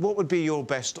 what would be your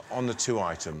best on the two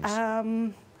items?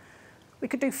 We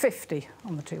could do 50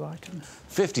 on the two items.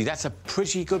 50, that's a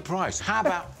pretty good price. How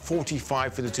about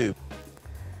 45 for the two?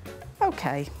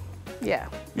 OK, yeah.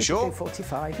 You sure? Do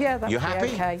 45, yeah, that's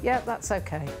happy? OK. Yeah, that's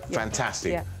OK. Yeah.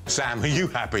 Fantastic. Yeah. Sam, are you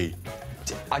happy?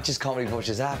 I just can't believe what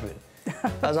just happened.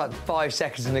 That was like 5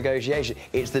 seconds of negotiation.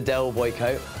 It's the Del Boy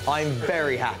coat. I'm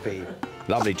very happy.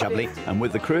 Lovely jubbly. And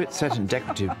with the cruise set and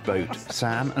decorative boat,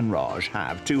 Sam and Raj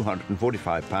have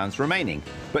 £245 remaining.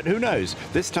 But who knows,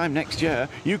 this time next year,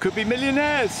 you could be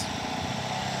millionaires.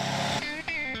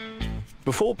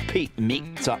 Before Pete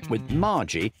meets up with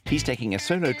Margie, he's taking a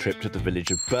solo trip to the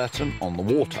village of Burton on the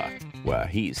Water, where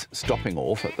he's stopping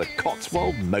off at the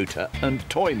Cotswold Motor and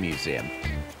Toy Museum.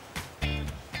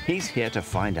 He's here to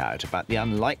find out about the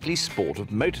unlikely sport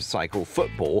of motorcycle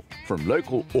football from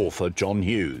local author John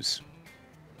Hughes.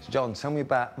 John, tell me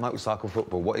about motorcycle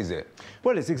football. What is it?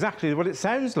 Well, it's exactly what it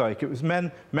sounds like. It was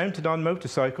men mounted on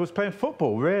motorcycles playing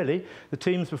football, really. The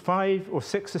teams were 5 or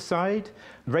 6 aside,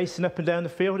 racing up and down the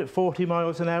field at 40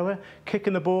 miles an hour,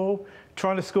 kicking the ball,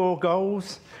 trying to score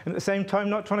goals, and at the same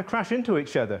time not trying to crash into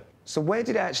each other. So where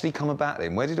did it actually come about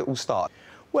then? Where did it all start?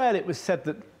 Well, it was said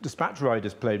that dispatch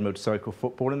riders played motorcycle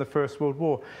football in the First World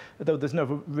War, though there's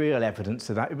no real evidence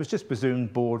of that. It was just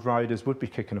presumed bored riders would be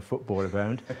kicking a football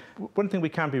around. One thing we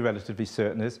can be relatively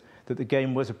certain is that the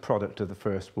game was a product of the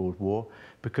First World War,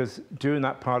 because during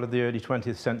that part of the early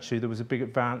 20th century, there was a big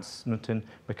advancement in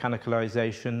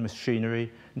mechanicalisation,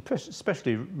 machinery, and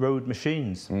especially road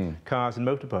machines, cars and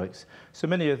motorbikes. So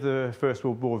many of the First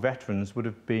World War veterans would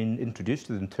have been introduced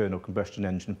to the internal combustion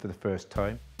engine for the first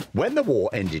time. When the war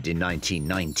ended in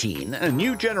 1919, a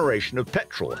new generation of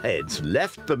petrol heads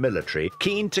left the military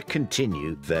keen to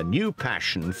continue their new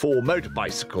passion for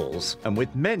motorbicycles. And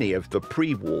with many of the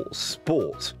pre-war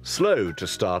sports slow to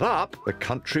start up, the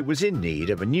country was in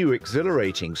need of a new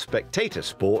exhilarating spectator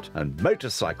sport, and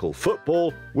motorcycle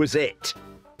football was it.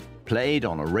 Played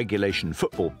on a regulation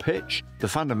football pitch, the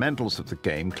fundamentals of the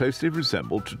game closely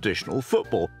resembled traditional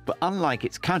football, but unlike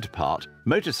its counterpart,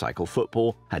 motorcycle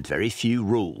football had very few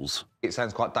rules. It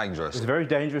sounds quite dangerous. It was very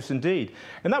dangerous indeed.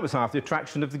 And that was half the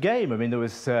attraction of the game. I mean, there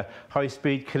was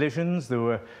high-speed collisions, there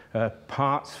were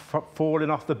parts falling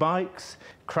off the bikes,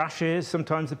 crashes,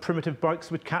 sometimes the primitive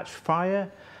bikes would catch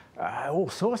fire. All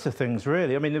sorts of things,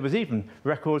 really. I mean, there was even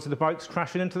records of the bikes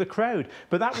crashing into the crowd.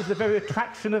 But that was the very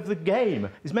attraction of the game.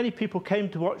 As many people came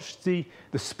to watch the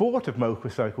sport of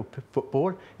motorcycle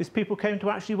football as people came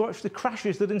to actually watch the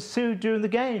crashes that ensued during the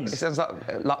games. It sounds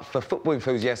like for football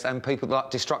enthusiasts and people like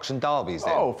destruction derbies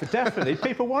then. Oh, for definitely.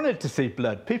 People wanted to see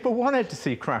blood. People wanted to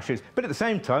see crashes. But at the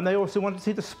same time, they also wanted to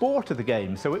see the sport of the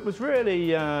game. So it was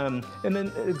really an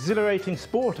exhilarating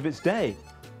sport of its day.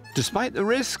 Despite the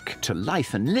risk to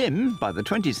life and limb, by the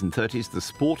 20s and 30s the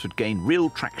sport had gained real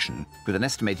traction, with an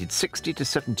estimated 60 to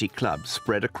 70 clubs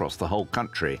spread across the whole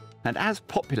country. And as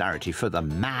popularity for the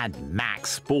Mad Max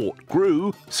sport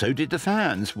grew, so did the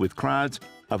fans, with crowds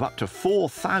of up to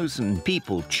 4,000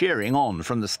 people cheering on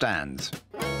from the stands.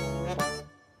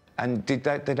 And did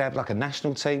they have like a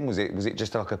national team? Was it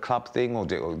just like a club thing, or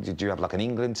did you have like an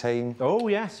England team? Oh,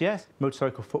 yes, yes.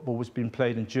 Motorcycle football was being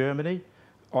played in Germany,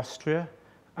 Austria,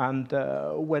 and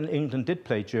when England did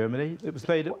play Germany, it was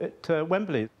played at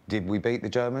Wembley. Did we beat the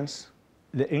Germans?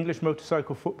 The English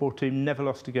motorcycle football team never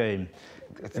lost a game.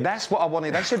 That's what I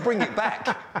wanted. They should bring it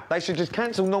back. They should just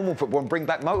cancel normal football and bring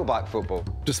back motorbike football.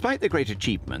 Despite the great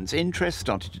achievements, interest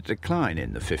started to decline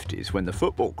in the 50s when the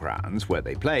football grounds where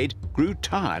they played grew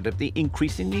tired of the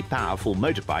increasingly powerful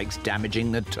motorbikes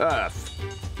damaging the turf.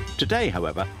 Today,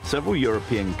 however, several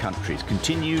European countries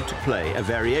continue to play a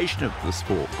variation of the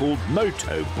sport called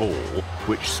moto ball,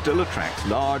 which still attracts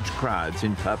large crowds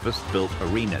in purpose-built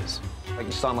arenas. Thank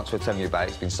you so much for telling me about it.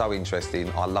 It's been so interesting.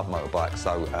 I love motorbikes,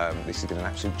 so this has been an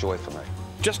absolute joy for me.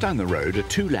 Just down the road are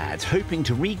two lads hoping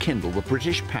to rekindle the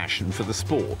British passion for the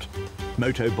sport.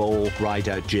 Moto ball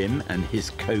rider Jim and his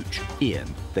coach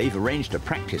Ian. They've arranged a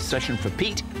practice session for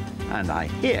Pete, and I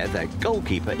hear their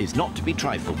goalkeeper is not to be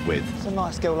trifled with. It's a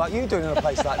nice girl like you doing in a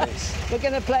place like this. We're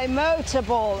going to play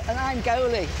motorball, and I'm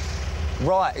goalie.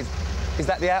 Right, is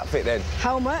that the outfit then?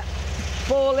 Helmet,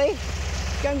 bally,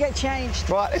 go and get changed.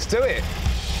 Right, let's do it.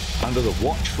 Under the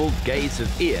watchful gaze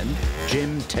of Ian,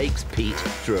 Jim takes Pete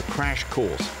through a crash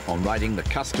course on riding the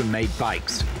custom-made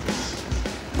bikes.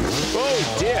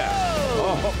 Oh, dear!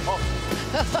 Oh.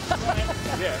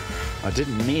 I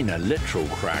didn't mean a literal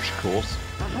crash course.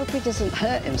 I hope he doesn't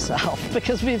hurt himself,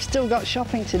 because we've still got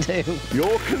shopping to do.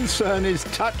 Your concern is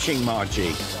touching,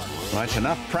 Margie. Right,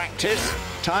 enough practice.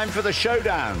 Time for the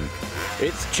showdown.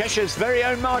 It's Cheshire's very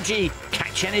own Margie,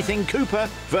 Catch Anything Cooper,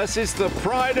 versus the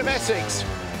Pride of Essex,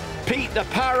 Pete the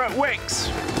Pirate Wicks.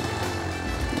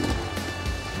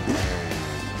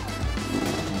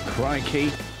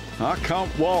 Crikey, I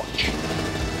can't watch.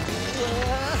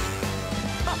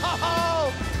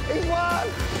 Oh, he's won!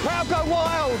 Crowd go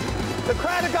wild! The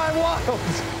crowd are going wild!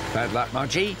 Bad luck,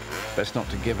 Margie. Best not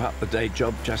to give up the day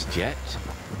job just yet.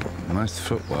 Nice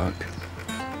footwork.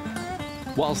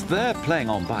 Whilst they're playing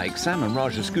on bikes, Sam and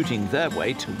Raj are scooting their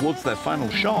way towards their final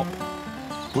shop.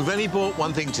 We've only bought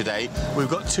one thing today. We've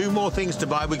got 2 more things to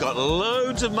buy. We've got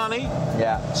loads of money.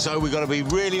 Yeah. So we've got to be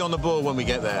really on the ball when we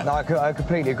get there. No, I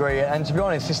completely agree. And to be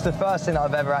honest, it's the first thing that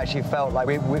I've ever actually felt like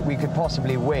we could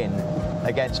possibly win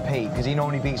against Pete, because he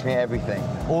normally beats me at everything.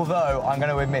 Although, I'm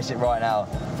going to admit it right now,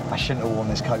 I shouldn't have worn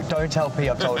this coat. Don't tell Pete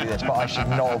I've told you this, but I should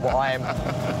not have. I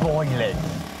am boiling.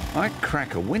 I'd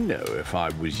crack a window if I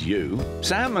was you.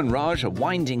 Sam and Raj are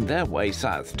winding their way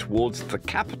south towards the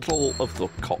capital of the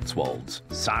Cotswolds,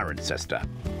 Cirencester.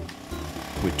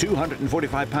 With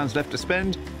 £245 left to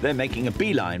spend, they're making a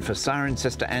beeline for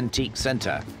Cirencester Antique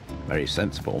Centre. Very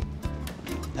sensible.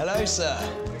 Hello, sir.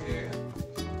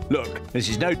 Look, this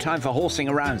is no time for horsing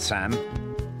around, Sam.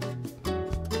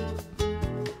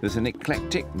 There's an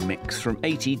eclectic mix from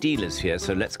 80 dealers here,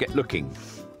 so let's get looking.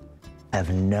 I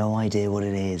have no idea what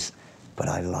it is, but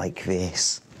I like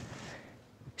this.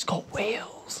 It's got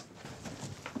wheels.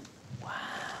 Wow.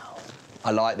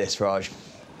 I like this, Raj.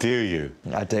 Do you?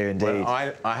 I do indeed. Well,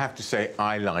 I have to say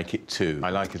I like it too. I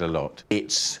like it a lot.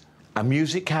 It's a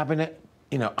music cabinet.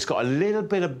 You know, it's got a little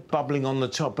bit of bubbling on the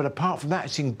top, but apart from that,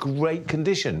 it's in great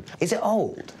condition. Is it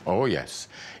old? Oh, yes.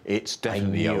 It's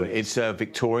definitely old. It's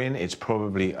Victorian. It's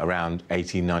probably around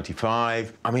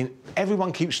 1895. I mean,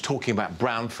 everyone keeps talking about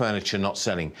brown furniture not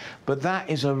selling, but that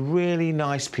is a really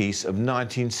nice piece of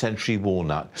 19th century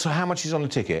walnut. So how much is on the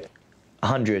ticket?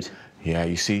 100. Yeah,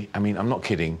 you see, I mean, I'm not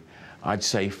kidding. I'd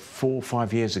say 4 or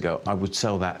 5 years ago, I would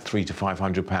sell that £300 to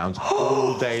 £500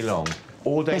 all day long.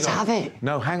 All day Let's long. have it.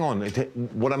 No, hang on.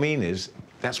 What I mean is,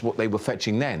 that's what they were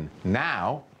fetching then.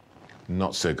 Now,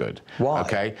 not so good. Why?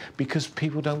 Okay, because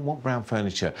people don't want brown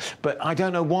furniture. But I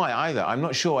don't know why either. I'm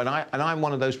not sure. And I'm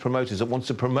one of those promoters that wants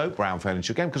to promote brown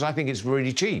furniture again because I think it's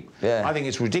really cheap. Yeah. I think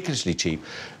it's ridiculously cheap.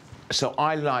 So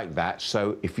I like that.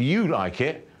 So if you like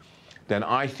it, then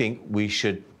I think we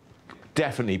should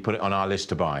definitely put it on our list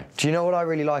to buy. Do you know what I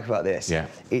really like about this? Yeah.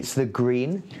 It's the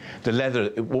green. The leather,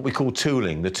 what we call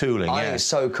tooling, the tooling, I think it's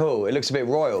so cool. It looks a bit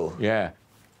royal. Yeah.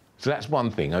 So that's one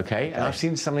thing, okay? And I've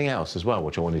seen something else as well,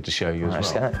 which I wanted to show you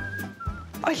as well.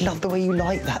 I love the way you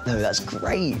like that, though. That's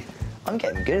great. I'm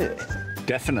getting good at it.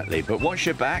 Definitely, but watch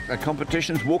your back. The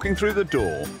competition's walking through the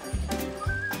door.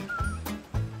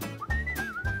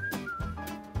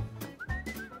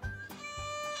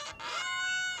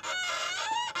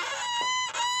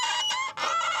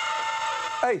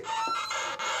 Hey,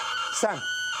 Sam.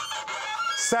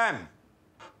 Sam,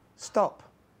 stop.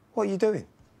 What are you doing?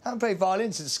 I haven't played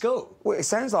violin since school. Well, it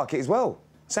sounds like it as well.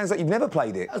 Sounds like you've never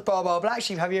played it. That was Bar Black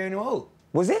Sheep, have you in the wall?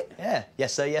 Was it? Yeah.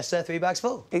 Yes, sir, 3 bags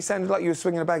full. It sounded like you were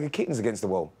swinging a bag of kittens against the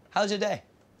wall. How's your day?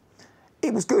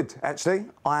 It was good, actually.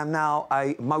 I am now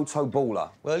a moto baller.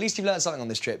 Well, at least you've learned something on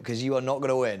this trip, because you are not going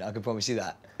to win, I can promise you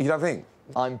that. You don't think?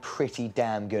 I'm pretty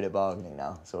damn good at bargaining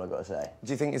now, that's all I've got to say.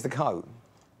 Do you think it's the coat?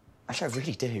 Actually, I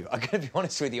really do. I'm going to be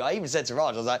honest with you. I even said to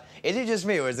Raj, I was like, is it just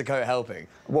me or is the coat helping?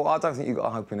 Well, I don't think you've got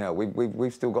a hope in hell.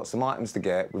 We've still got some items to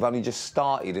get. We've only just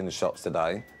started in the shops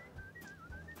today.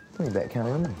 I think you better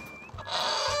carry on then.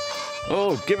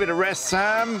 Oh, give it a rest,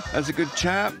 Sam. That's a good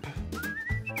chap.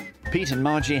 Pete and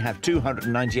Margie have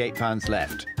 £298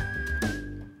 left.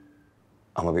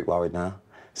 I'm a bit worried now.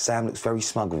 Sam looks very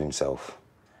smug with himself.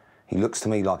 He looks to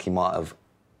me like he might have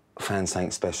found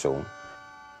something special.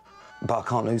 But I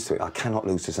can't lose to it. I cannot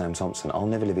lose to Sam Thompson. I'll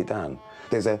never live it down.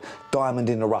 There's a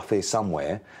diamond in the rough here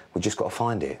somewhere. We've just got to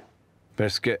find it.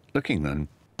 Best get looking, then.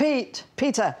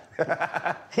 Peter.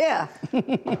 Here.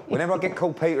 Whenever I get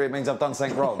called Peter, it means I've done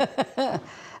something wrong.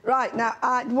 Right, now,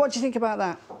 what do you think about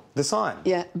that? The sign?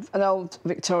 Yeah, an old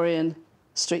Victorian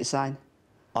street sign.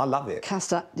 I love it.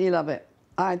 Cast up. Do you love it?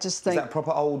 I just think... Is that a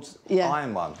proper old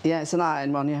iron one? Yeah, it's an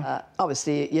iron one, yeah.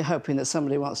 Obviously, you're hoping that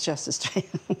somebody wants Chester Street.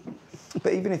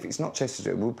 But even if it's not Chester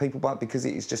Street, will people buy it because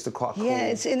it's just a quite cool... Yeah,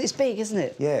 it's big, isn't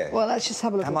it? Yeah. Well, let's just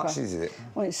have a look. How much is it?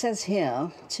 Well, it says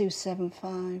here,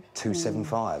 275.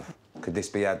 275. Could this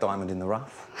be our diamond in the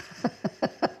rough?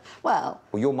 Well...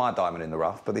 Well, you're my diamond in the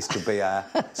rough, but this could be our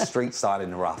street sign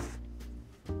in the rough.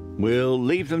 We'll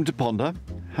leave them to ponder.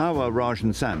 How are Raj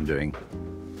and Sam doing?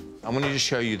 I wanted to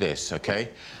show you this, OK?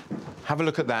 Have a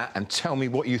look at that and tell me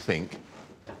what you think.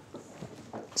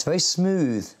 It's very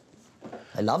smooth.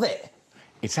 I love it.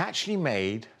 It's actually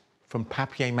made from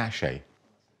papier-mâché.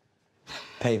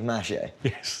 Papier-mâché?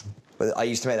 Yes. But I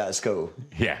used to make that at school.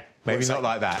 Yeah, maybe not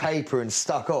like that. Paper and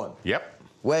stuck on? Yep.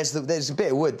 There's a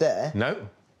bit of wood there. No.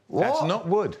 What? That's not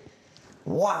wood.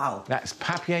 Wow. That's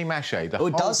papier-mâché. Oh,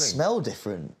 it does smell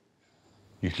different.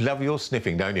 You love your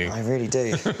sniffing, don't you? I really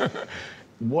do.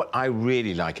 What I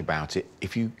really like about it,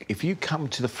 if you come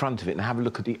to the front of it and have a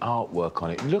look at the artwork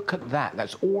on it, look at that.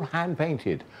 That's all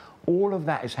hand-painted. All of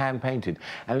that is hand-painted.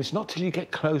 And it's not till you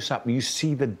get close up you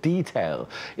see the detail.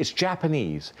 It's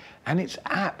Japanese, and it's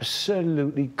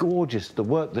absolutely gorgeous, the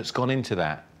work that's gone into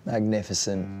that.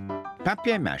 Magnificent.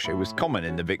 Papier-mâché was common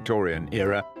in the Victorian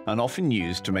era and often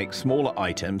used to make smaller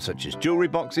items such as jewellery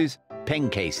boxes, pen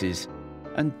cases,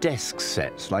 and desk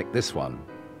sets like this one.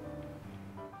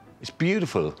 It's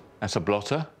beautiful. That's a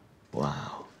blotter.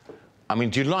 Wow. I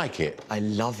mean, do you like it? I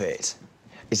love it.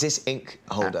 Is this ink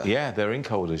holder? Yeah, they're ink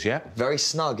holders, yeah. Very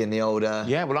snug in the old...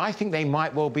 Yeah, well, I think they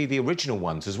might well be the original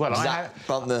ones as well.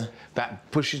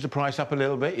 That pushes the price up a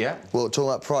little bit, yeah. Well, talking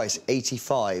about price,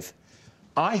 85.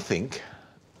 I think,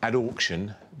 at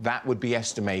auction, that would be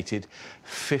estimated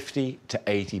 £50 to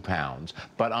 £80.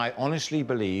 But I honestly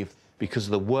believe, because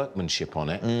of the workmanship on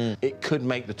it, it could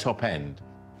make the top end.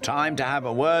 Time to have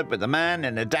a word with the man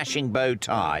in a dashing bow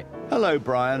tie. Hello,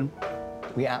 Brian.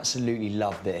 We absolutely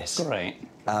love this. Great.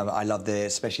 I love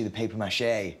especially the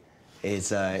papier-mâché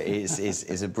is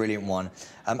a brilliant one.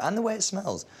 And the way it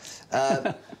smells.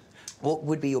 What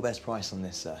would be your best price on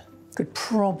this, sir? Could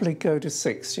probably go to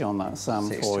 60 on that, Sam,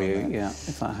 60 for you, on that. yeah,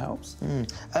 if that helps.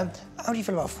 How do you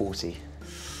feel about 40?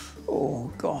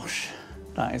 Oh, gosh,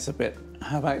 that is a bit...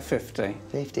 How about 50?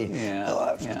 50? Yeah.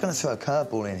 Oh, I'm going to throw a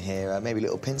curveball in here, maybe a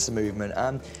little pincer movement.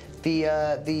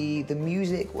 The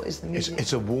music, what is the music?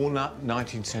 It's a walnut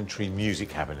 19th century music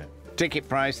cabinet. Ticket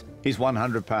price is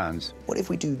 £100. What if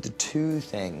we do the two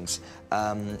things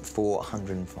for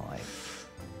 105?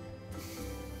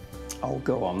 Oh,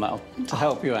 go on, to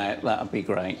help you out, that'd be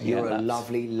great. You're a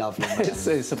lovely, lovely man.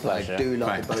 It's a pleasure. I do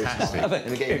love the bow tie. Let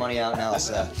me get your money out now,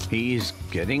 sir. He's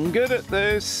getting good at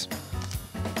this.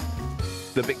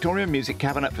 The Victorian music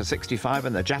cabinet for 65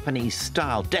 and the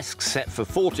Japanese-style desk set for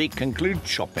 40 conclude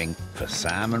shopping for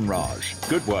Sam and Raj.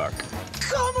 Good work.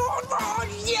 Come on, Raj,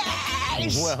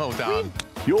 yes! Well done.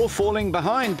 You're falling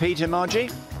behind, Peter Margie.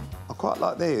 I quite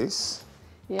like this.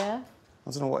 Yeah?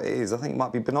 I don't know what it is. I think it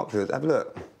might be binoculars. Have a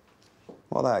look.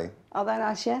 What are they? Are they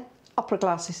nice, yeah? Opera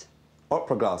glasses.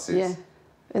 Opera glasses? Yeah,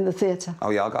 in the theatre. Oh,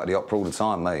 yeah, I go to the opera all the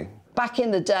time, me. Back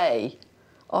in the day,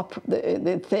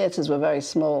 the theatres were very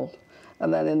small.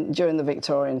 And then during the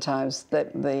Victorian times,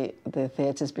 the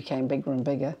theatres became bigger and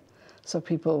bigger. So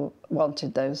people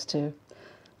wanted those to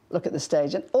look at the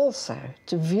stage and also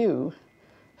to view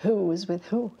who was with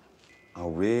who. Oh,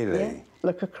 really? Yeah,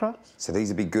 look across. So these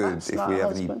would be good That's if like we have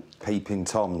husband. any peeping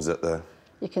Toms at the...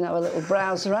 You can have a little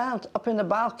browse around up in the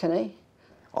balcony.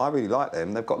 I really like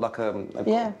them. They've got like a...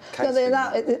 Yeah, no,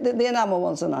 the enamel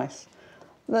ones are nice.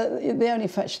 They only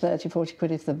fetch 30, 40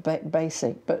 quid if they're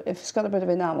basic, but if it's got a bit of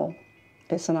enamel,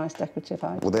 it's a nice decorative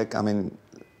item. Well, they're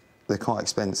quite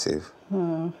expensive.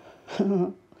 98.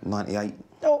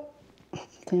 Oh,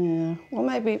 yeah. Well,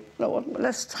 maybe,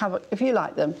 let's have a... If you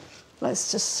like them,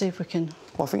 let's just see if we can...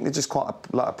 Well, I think they're just quite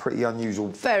a pretty unusual...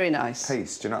 Very nice.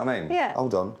 ...piece, do you know what I mean? Yeah.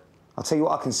 Hold on. I'll tell you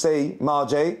what I can see,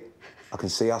 Margie. I can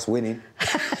see us winning.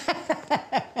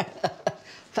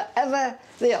 Forever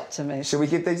the optimist. Shall we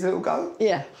give these a little go?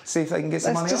 Yeah. See if they can get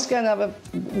some money Let's just off? go and have a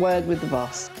word with the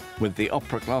boss. With the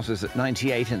opera glasses at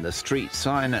 98 and the street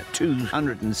sign at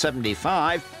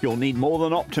 275, you'll need more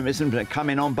than optimism to come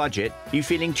in on budget. You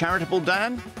feeling charitable,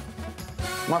 Dan?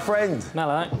 My friend.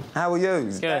 Hello. How are you?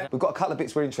 Good. We've got a couple of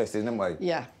bits we're interested in, haven't we?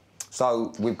 Yeah.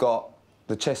 So we've got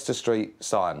the Chester Street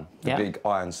sign, the Yeah. big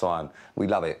iron sign. We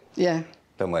love it, Yeah.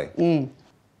 don't we? Mm.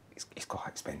 It's quite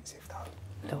expensive,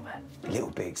 though. A little bit. A little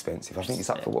bit expensive. I think it's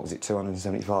up for, what was it,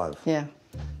 275? Yeah.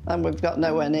 And we've got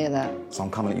nowhere near that. So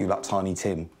I'm coming at you like Tiny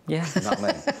Tim. Yeah. You know what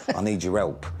I mean? I need your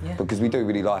help. Yeah. Because we do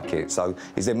really like it. So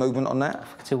is there movement on that? I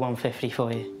could do 150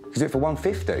 for you. Is it for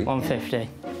 150? 150.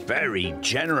 Very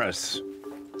generous.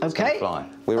 OK.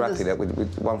 We're happy that with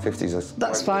 150s.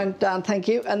 That's fine, Dan, thank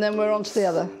you. And then we're on to the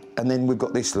other. And then we've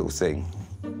got this little thing.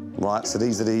 Right, so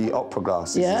these are the opera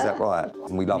glasses, Yeah. is that right?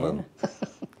 And we love them.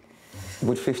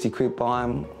 Would 50 quid buy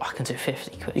them? I can do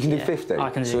 50 quid. You can do 50?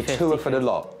 I can do 50. So a tour for the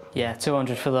lot? Yeah,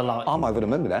 200 for the lot. I'm over the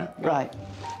moon with that. Right.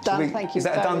 Dan, thank you. Is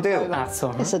that a done deal? That's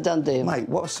all right. It's a done deal. Mate,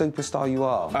 what a superstar you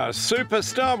are. A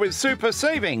superstar with super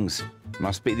savings.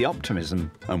 Must be the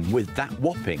optimism. And with that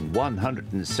whopping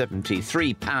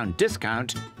 £173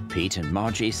 discount, Pete and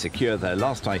Margie secure their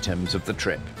last items of the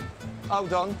trip.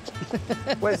 Hold on.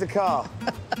 Where's the car?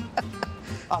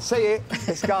 I see it.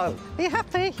 Let's go. Are you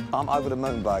happy? I'm over the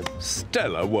moon, babe.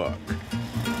 Stellar work.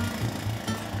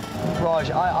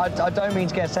 Raj, I don't mean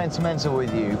to get sentimental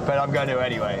with you, but I'm going to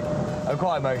anyway. I'm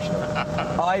quite emotional.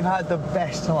 I've had the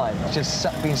best time. It's just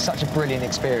been such a brilliant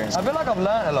experience. I feel like I've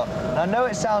learned a lot. And I know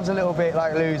it sounds a little bit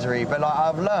like losery, but like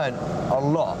I've learned a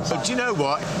lot. But do you know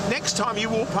what? Next time you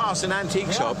walk past an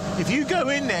antique shop, if you go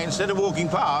in there instead of walking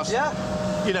past,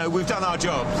 you know, we've done our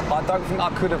jobs. I don't think I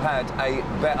could have had a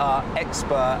better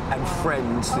expert and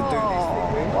friend to do this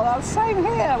thing with. Well, same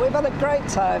here. We've had a great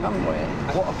time, haven't we?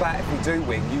 What about if we do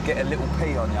win, you get a little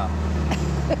pee on you?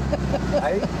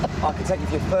 Hey? I could take you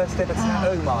for your first ever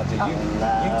tattoo, Margie.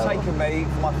 You've taken me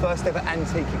for my first ever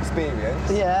antique experience.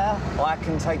 Yeah. I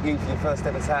can take you for your first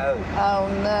ever tattoo. Oh,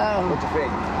 no. What do you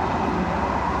think?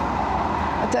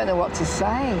 I don't know what to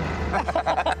say.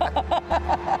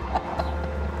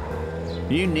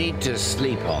 You need to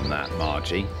sleep on that,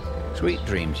 Margie. Sweet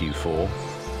dreams, you four.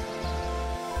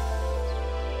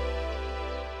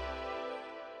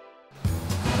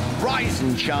 Rise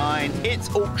and shine, it's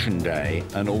auction day,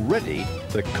 and already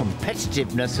the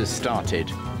competitiveness has started.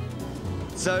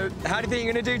 So, how do you think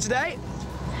you're going to do today?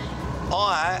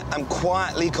 I am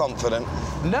quietly confident.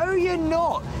 No, you're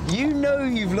not. You know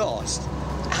you've lost.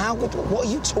 What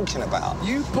are you talking about?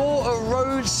 You bought a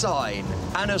road sign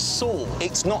and a sword.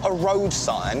 It's not a road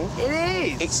sign. It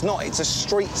is. It's not, it's a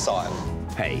street sign.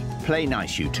 Hey, play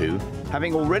nice, you two.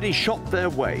 Having already shopped their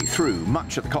way through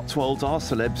much of the Cotswolds, our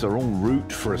celebs are en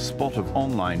route for a spot of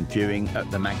online viewing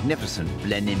at the magnificent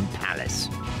Blenheim Palace.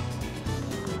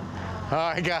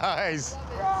 Hi, guys.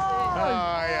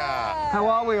 Hiya. How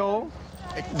are we all?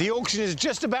 The auction is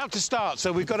just about to start,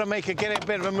 so we've got to get a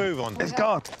bit of a move on. Let's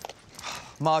go.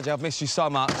 Margie, I've missed you so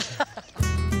much.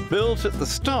 Built at the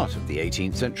start of the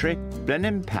 18th century,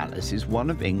 Blenheim Palace is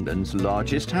one of England's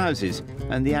largest houses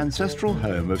and the ancestral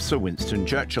home of Sir Winston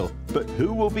Churchill. But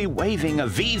who will be waving a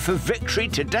V for victory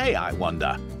today, I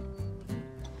wonder?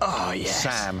 Oh, yes.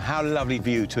 Sam, how lovely of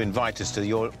you to invite us to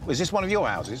your... Is this one of your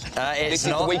houses? This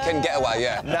is the weekend getaway,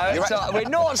 yeah. No, we're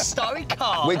not we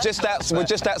can't. We're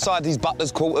just outside these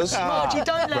butlers' quarters. Margie,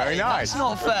 don't let Very it. nice. That's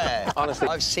not fair. Honestly.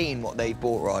 I've seen what they've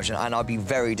bought, Raj, and I'd be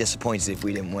very disappointed if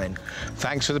we didn't win.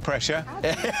 Thanks for the pressure.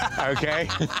 OK.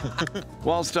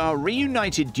 Whilst our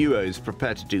reunited duos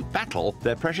prepare to do battle,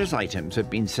 their precious items have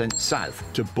been sent south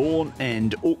to Bourne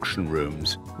End auction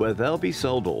rooms, where they'll be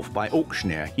sold off by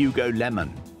auctioneer Hugo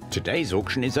Lemon. Today's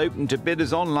auction is open to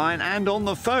bidders online and on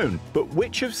the phone, but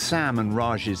which of Sam and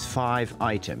Raj's 5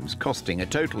 items, costing a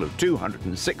total of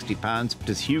 £260,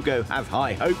 does Hugo have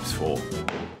high hopes for?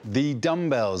 The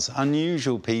dumbbells,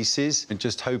 unusual pieces.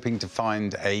 Just hoping to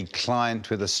find a client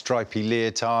with a stripy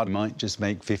leotard. Might just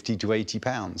make £50 to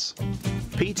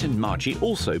 £80. Pete and Margie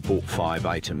also bought 5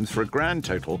 items for a grand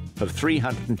total of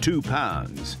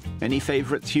 £302. Any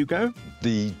favourites, Hugo?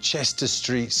 The Chester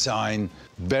Street sign,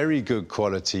 very good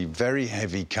quality, very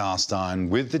heavy cast iron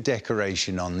with the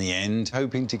decoration on the end.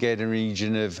 Hoping to get a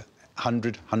region of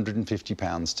 £100,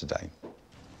 £150 today.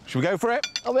 Should we go for it?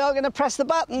 Are we all going to press the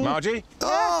button? Margie?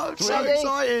 Oh, I'm so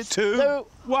excited. 2,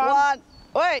 1,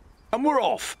 wait. And we're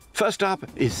off. First up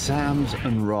is Sam's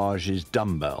and Raj's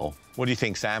dumbbell. What do you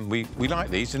think, Sam? We like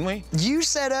these, didn't we? You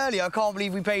said earlier, I can't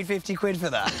believe we paid 50 quid for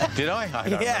that. Did I? I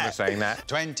don't remember saying that.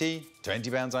 £20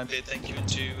 I'm bid, thank you, and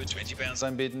 2. £20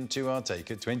 I'm bid, and 2 I'll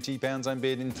take it. £20 I'm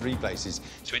bid in 3 places.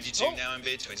 22 now I'm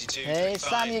bid, 22, Hey, 25,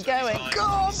 Sam, you're going. 25, Go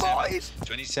on, 27, boys.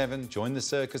 27, join the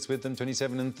circus with them,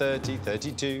 27 and 30,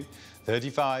 32,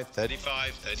 35,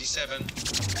 35, 37.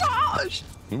 Gosh!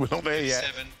 We're not there yet.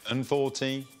 37 and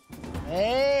 40.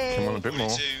 Hey! Come on, a bit more.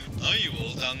 42. Are you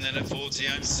all done then at 40?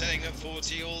 I'm selling at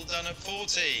 40, all done at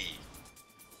 40.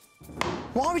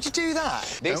 Why would you do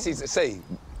that?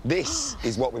 This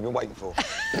is what we've been waiting for.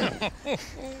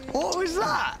 What was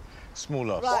that? Small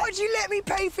loss. Right. Why'd you let me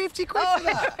pay 50 quid for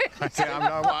that? That's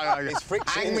it, it's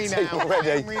friction. Hang me now,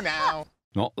 hang me now.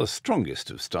 Not the strongest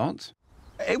of starts.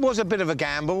 It was a bit of a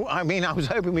gamble. I mean, I was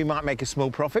hoping we might make a small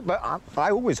profit, but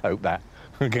I always hope that.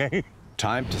 OK?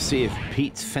 Time to see if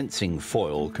Pete's fencing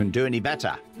foil can do any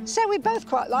better. So we both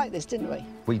quite liked this, didn't we?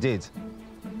 We did.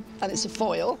 And it's a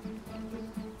foil.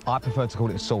 I prefer to call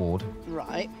it a sword.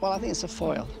 Right. Well, I think it's a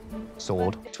foil.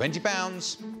 Sword.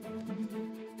 £20.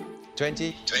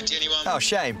 20. 20, anyone? Oh,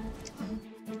 shame.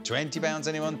 £20,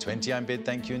 anyone? 20, I'm bid,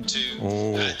 thank you, and 2.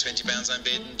 £20, I'm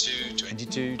bid, and 2.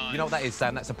 22. You know what that is,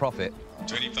 Sam? That's a profit.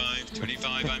 25,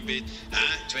 25, I'm bid.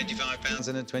 £25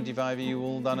 and a 25. Are you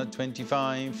all done at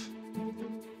 25?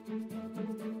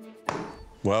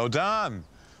 Well done.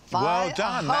 Well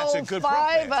done. That's a good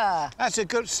fiver. profit. That's a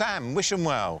good... Sam, wish them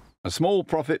well. A small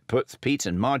profit puts Pete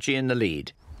and Margie in the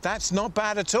lead. That's not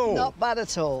bad at all. Not bad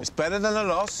at all. It's better than a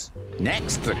loss.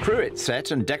 Next, the cruet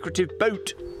set and decorative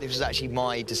boat. This was actually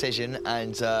my decision,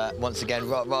 and once again,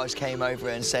 Raj came over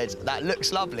and said, that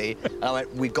looks lovely, and I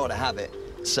went, we've got to have it.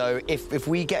 So if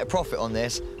we get a profit on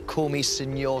this, call me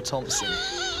Senor Thompson,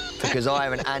 because I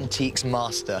am an antiques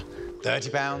master.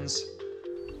 £30.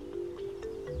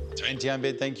 20, I'm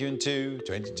bid, thank you, and 2.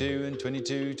 22 and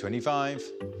 22, 25.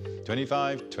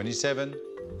 25, 27.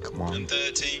 Come on. And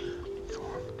 30.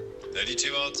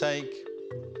 32 I'll take.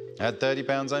 At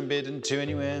 £30 I'm bid and 2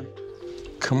 anywhere.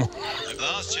 Come on.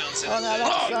 Last chance. Oh, no,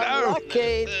 that's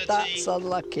unlucky. That's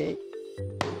unlucky.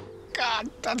 God,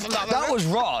 that's another... That was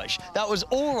Raj. That was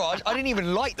all Raj. I didn't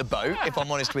even like the boat, if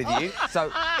I'm honest with you. So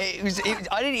I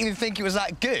didn't even think it was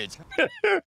that good.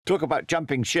 Talk about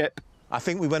jumping ship. I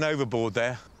think we went overboard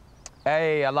there.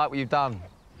 Hey, I like what you've done.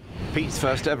 Pete's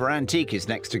first ever antique is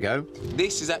next to go.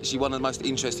 This is actually one of the most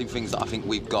interesting things that I think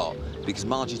we've got, because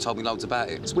Margie told me loads about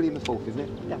it. It's William IV, isn't it?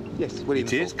 Yeah. Yes, William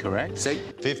IV. It is, correct. See?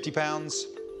 £50.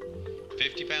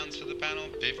 £50 for the panel.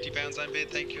 £50 I'm bid,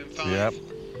 thank you, and 5. Yep.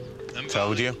 And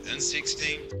Told 5, you. And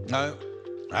 16. No.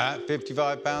 At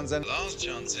 £55 and last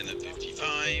chance in at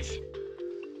 55.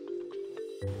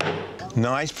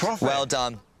 Nice profit. Well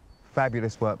done.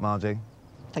 Fabulous work, Margie.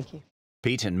 Thank you.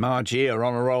 Pete and Margie are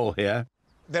on a roll here.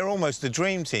 They're almost the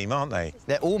dream team, aren't they?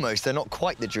 They're almost. They're not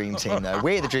quite the dream team, though.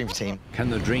 We're the dream team. Can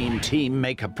the dream team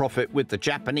make a profit with the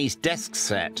Japanese desk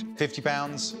set?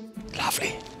 £50.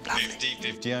 Lovely.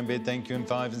 50 I'm bid, thank you, and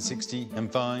 5 and 60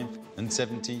 and 5 and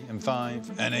 70 and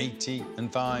 5 and 80 and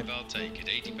 5. I'll take it.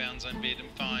 £80 I'm bid and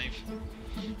 5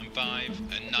 and 5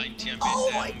 and 90 I'm bid.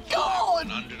 Oh my God!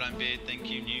 100 I'm bid, thank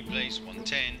you, new place,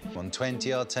 110.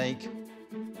 120 I'll take.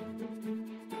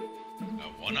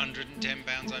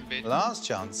 £110 I'm bid. Last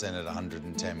chance then at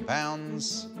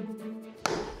 £110.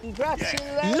 Congratulations.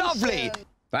 Yeah. Lovely.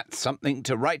 That's something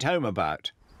to write home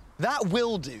about. That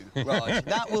will do, Raj.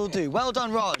 That will do. Well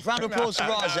done, Raj. Round of applause for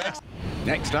Raj, eh?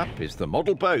 Next up is the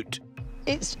model boat.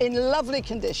 It's in lovely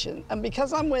condition, and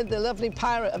because I'm with the lovely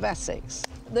Pirate of Essex,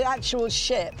 the actual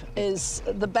ship is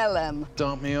the Bellem.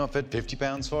 Start me off at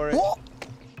 £50 for it. What?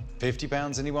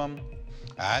 £50, anyone?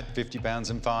 At £50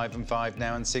 and 5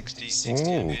 now and 60.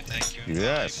 60 a bit, thank you.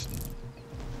 Yes.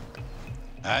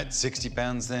 At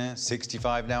 £60 there,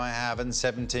 65 now I have, and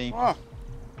 70. Oh.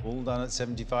 All done at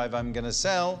 75, I'm going to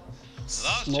sell.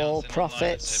 Small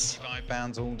profits.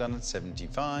 £75, all done at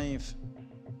 75.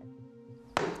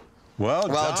 Well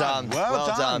done. Well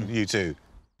done, you two.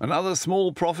 Another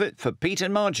small profit for Pete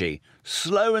and Margie.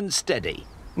 Slow and steady.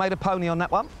 Made a pony on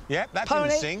that one. Yeah, that Pony.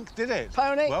 didn't sink, did it?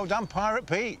 Pony. Well done, Pirate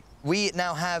Pete. We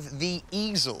now have the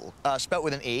easel, spelt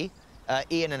with an E,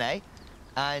 E and an A,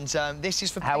 and this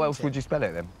is for How else painting. would you spell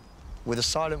it then? With a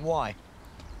silent Y.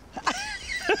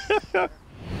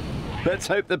 Let's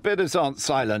hope the bidders aren't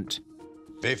silent.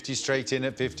 50 straight in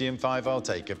at 50 and 5, I'll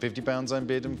take it. £50 I'm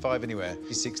bid and 5 anywhere.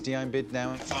 60 I'm bid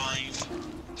now and 5.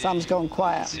 Sam's gone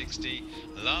quiet. 60.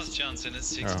 Last chance in at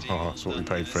 60. Oh, that's what we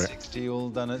paid for it. 60, all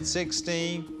done at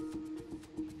 60.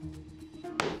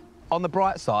 On the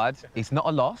bright side, it's not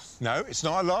a loss. No, it's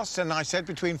not a loss, and I said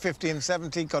between 50 and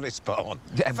 70, got it spot on.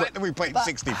 Yeah, the fact that we paid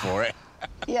 60 for it.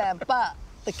 Yeah, but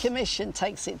the commission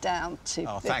takes it down to...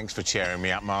 Oh, thanks for cheering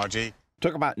me up, Margie.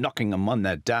 Talk about knocking them when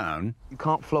they're down. You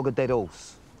can't flog a dead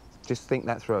horse. Just think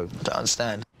that through. I don't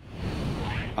understand.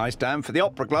 Eyes down for the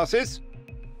opera glasses.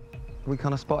 We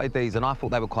kind of spotted these, and I thought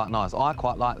they were quite nice. I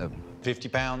quite like them.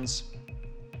 £50.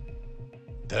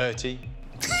 30. 30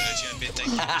 I'm bid, thank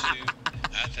you, 2.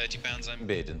 At £30 I'm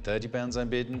bid, and £30 I'm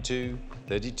bid, and 2.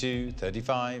 32,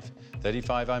 35.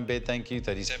 35 I'm bid, thank you.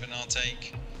 37 I'll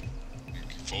take.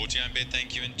 40 I'm bid,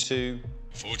 thank you, and 2.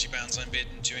 £40 I'm bid,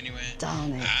 and 2 anywhere.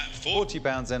 Darn it. At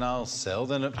 £40 then I'll sell,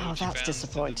 then at £40. Oh, that's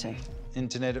disappointing.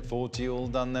 Internet at 40, all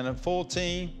done then at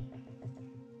 40.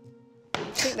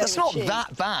 think That's not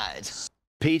that bad.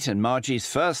 Pete and Margie's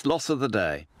first loss of the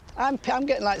day. I'm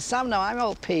getting like Sam now. I'm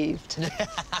all peeved.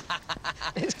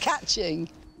 It's catching.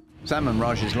 Sam and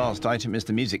Raj's last item is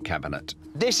the music cabinet.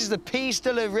 This is the piece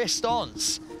de la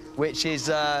resistance, which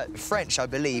is French, I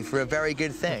believe, for a very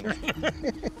good thing.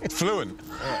 Fluent.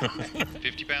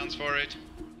 £50 for it.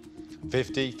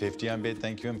 50 on bid,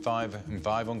 thank you, and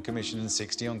 5 on commission, and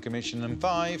 60 on commission, and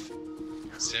 5.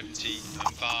 70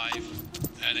 and 5,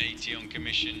 and 80 on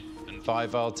commission, and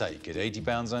 5 I'll take it.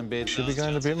 £80 on bid. Should be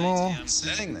going a bit more. I'm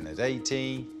selling then at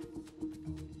 80.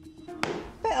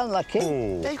 Bit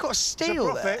unlucky. They've got a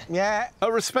steal there. Yeah.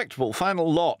 A respectable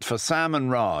final lot for Sam and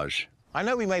Raj. I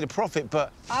know we made a profit,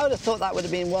 but... I would have thought that would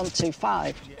have been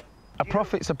 125. A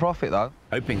profit's a profit, though.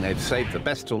 Hoping they've saved the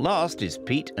best till last is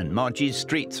Pete and Margie's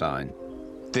street sign.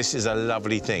 This is a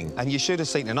lovely thing. And you should have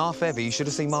seen, in half ever, you should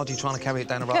have seen Margie trying to carry it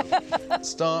down the road.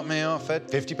 Start me off at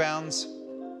 £50.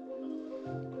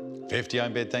 50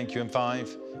 on bid, thank you, and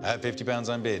 5.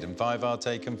 £50 on bid, and 5 I'll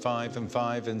take, and 5, and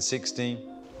 5, and 60.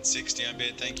 60 on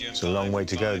bid, thank you, and 5. It's a long way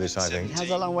to go, this, I think. It has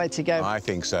a long way to go. I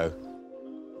think so.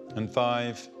 And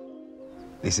 5.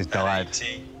 This is bad.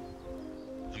 80.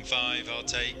 And 5 I'll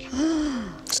take.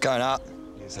 It's going up.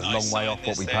 It's a long way off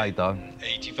what we paid, though.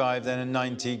 85 then, and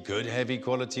 90. Good, heavy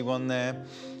quality one there.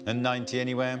 And 90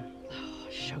 anywhere. Oh,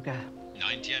 sugar.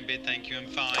 90 on bid, thank you, and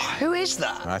 5. Who is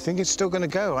that? I think it's still going to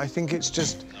go. I think it's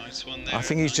just... Nice one there. I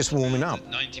think he's just warming up.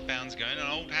 £90 going,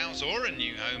 an old house or a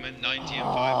new home at 90 and 5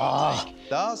 I'll take.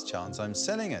 Last chance, I'm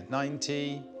selling at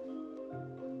 90.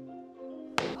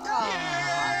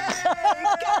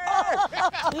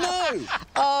 No!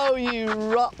 Oh, you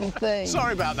rotten thing.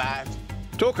 Sorry about that.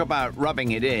 Talk about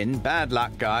rubbing it in. Bad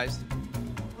luck, guys.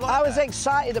 I was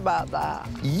excited about that.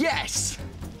 Yes!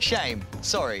 Shame.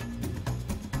 Sorry.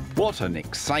 What an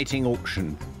exciting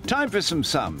auction. Time for some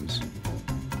sums.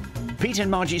 Pete and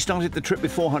Margie started the trip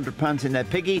with £400 in their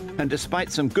piggy, and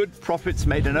despite some good profits,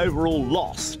 made an overall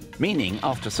loss, meaning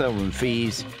after sale and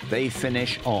fees, they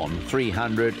finish on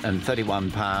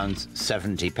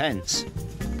 £331.70.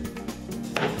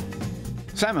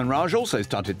 Sam and Raj also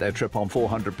started their trip on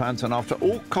 £400, and after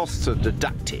all costs are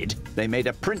deducted, they made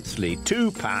a princely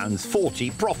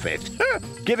 £2.40 profit,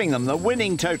 giving them the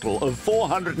winning total of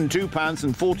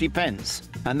 £402.40.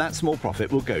 And that small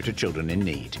profit will go to children in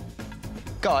need.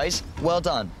 Guys, well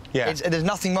done. Yeah. There's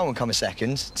nothing wrong with coming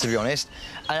second, to be honest.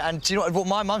 And do you know what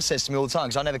my mum says to me all the time,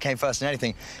 because I never came first in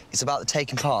anything? It's about the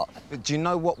taking part. But do you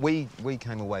know what we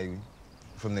came away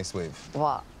from this with?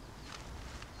 What?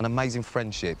 An amazing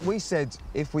friendship. We said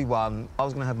if we won, I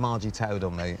was going to have Margie tattooed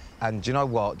on me. And do you know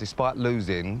what? Despite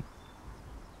losing,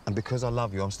 and because I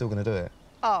love you, I'm still going to do it.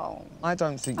 Oh. I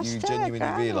don't think you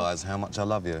genuinely realise how much I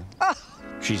love you.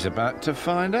 She's about to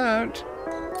find out.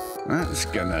 That's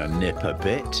gonna nip a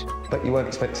bit. But you weren't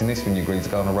expecting this when you agreed to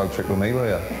go on a road trip with me, were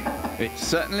you? It's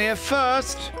certainly a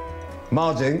first.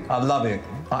 Margie, I love it.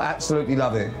 I absolutely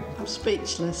love it. I'm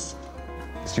speechless.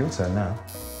 It's your turn now.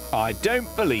 I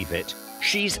don't believe it.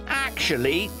 She's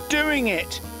actually doing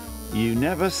it. You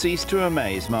never cease to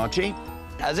amaze, Margie.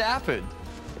 Has it happened?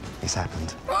 It's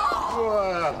happened.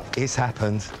 It's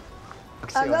happened.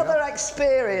 Another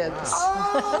experience.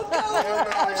 Oh, go on,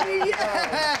 Margie,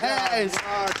 yes!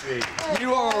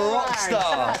 You are a rock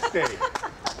star.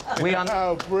 We are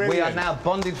now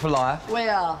bonded for life. We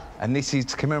are. And this is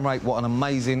to commemorate what an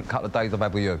amazing couple of days I've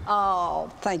had with you. Oh,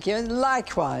 thank you. And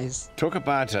likewise. Talk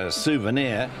about a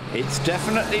souvenir. It's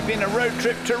definitely been a road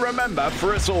trip to remember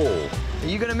for us all. Are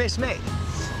you going to miss me?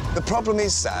 The problem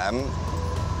is, Sam,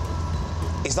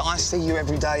 is that I see you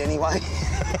every day anyway.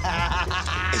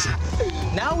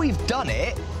 Now we've done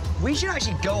it, we should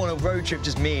actually go on a road trip,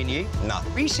 just me and you. No.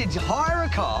 We should hire a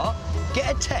car,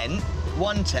 get a tent,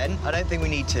 one tent, I don't think we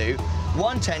need two,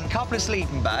 one tent, couple of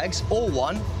sleeping bags, or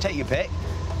one, take your pick,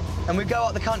 and we go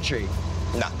out the country.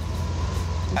 No,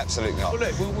 absolutely not.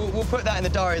 Well, look, we'll put that in the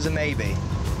diary as a maybe.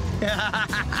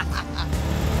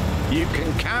 You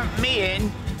can count me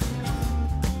in.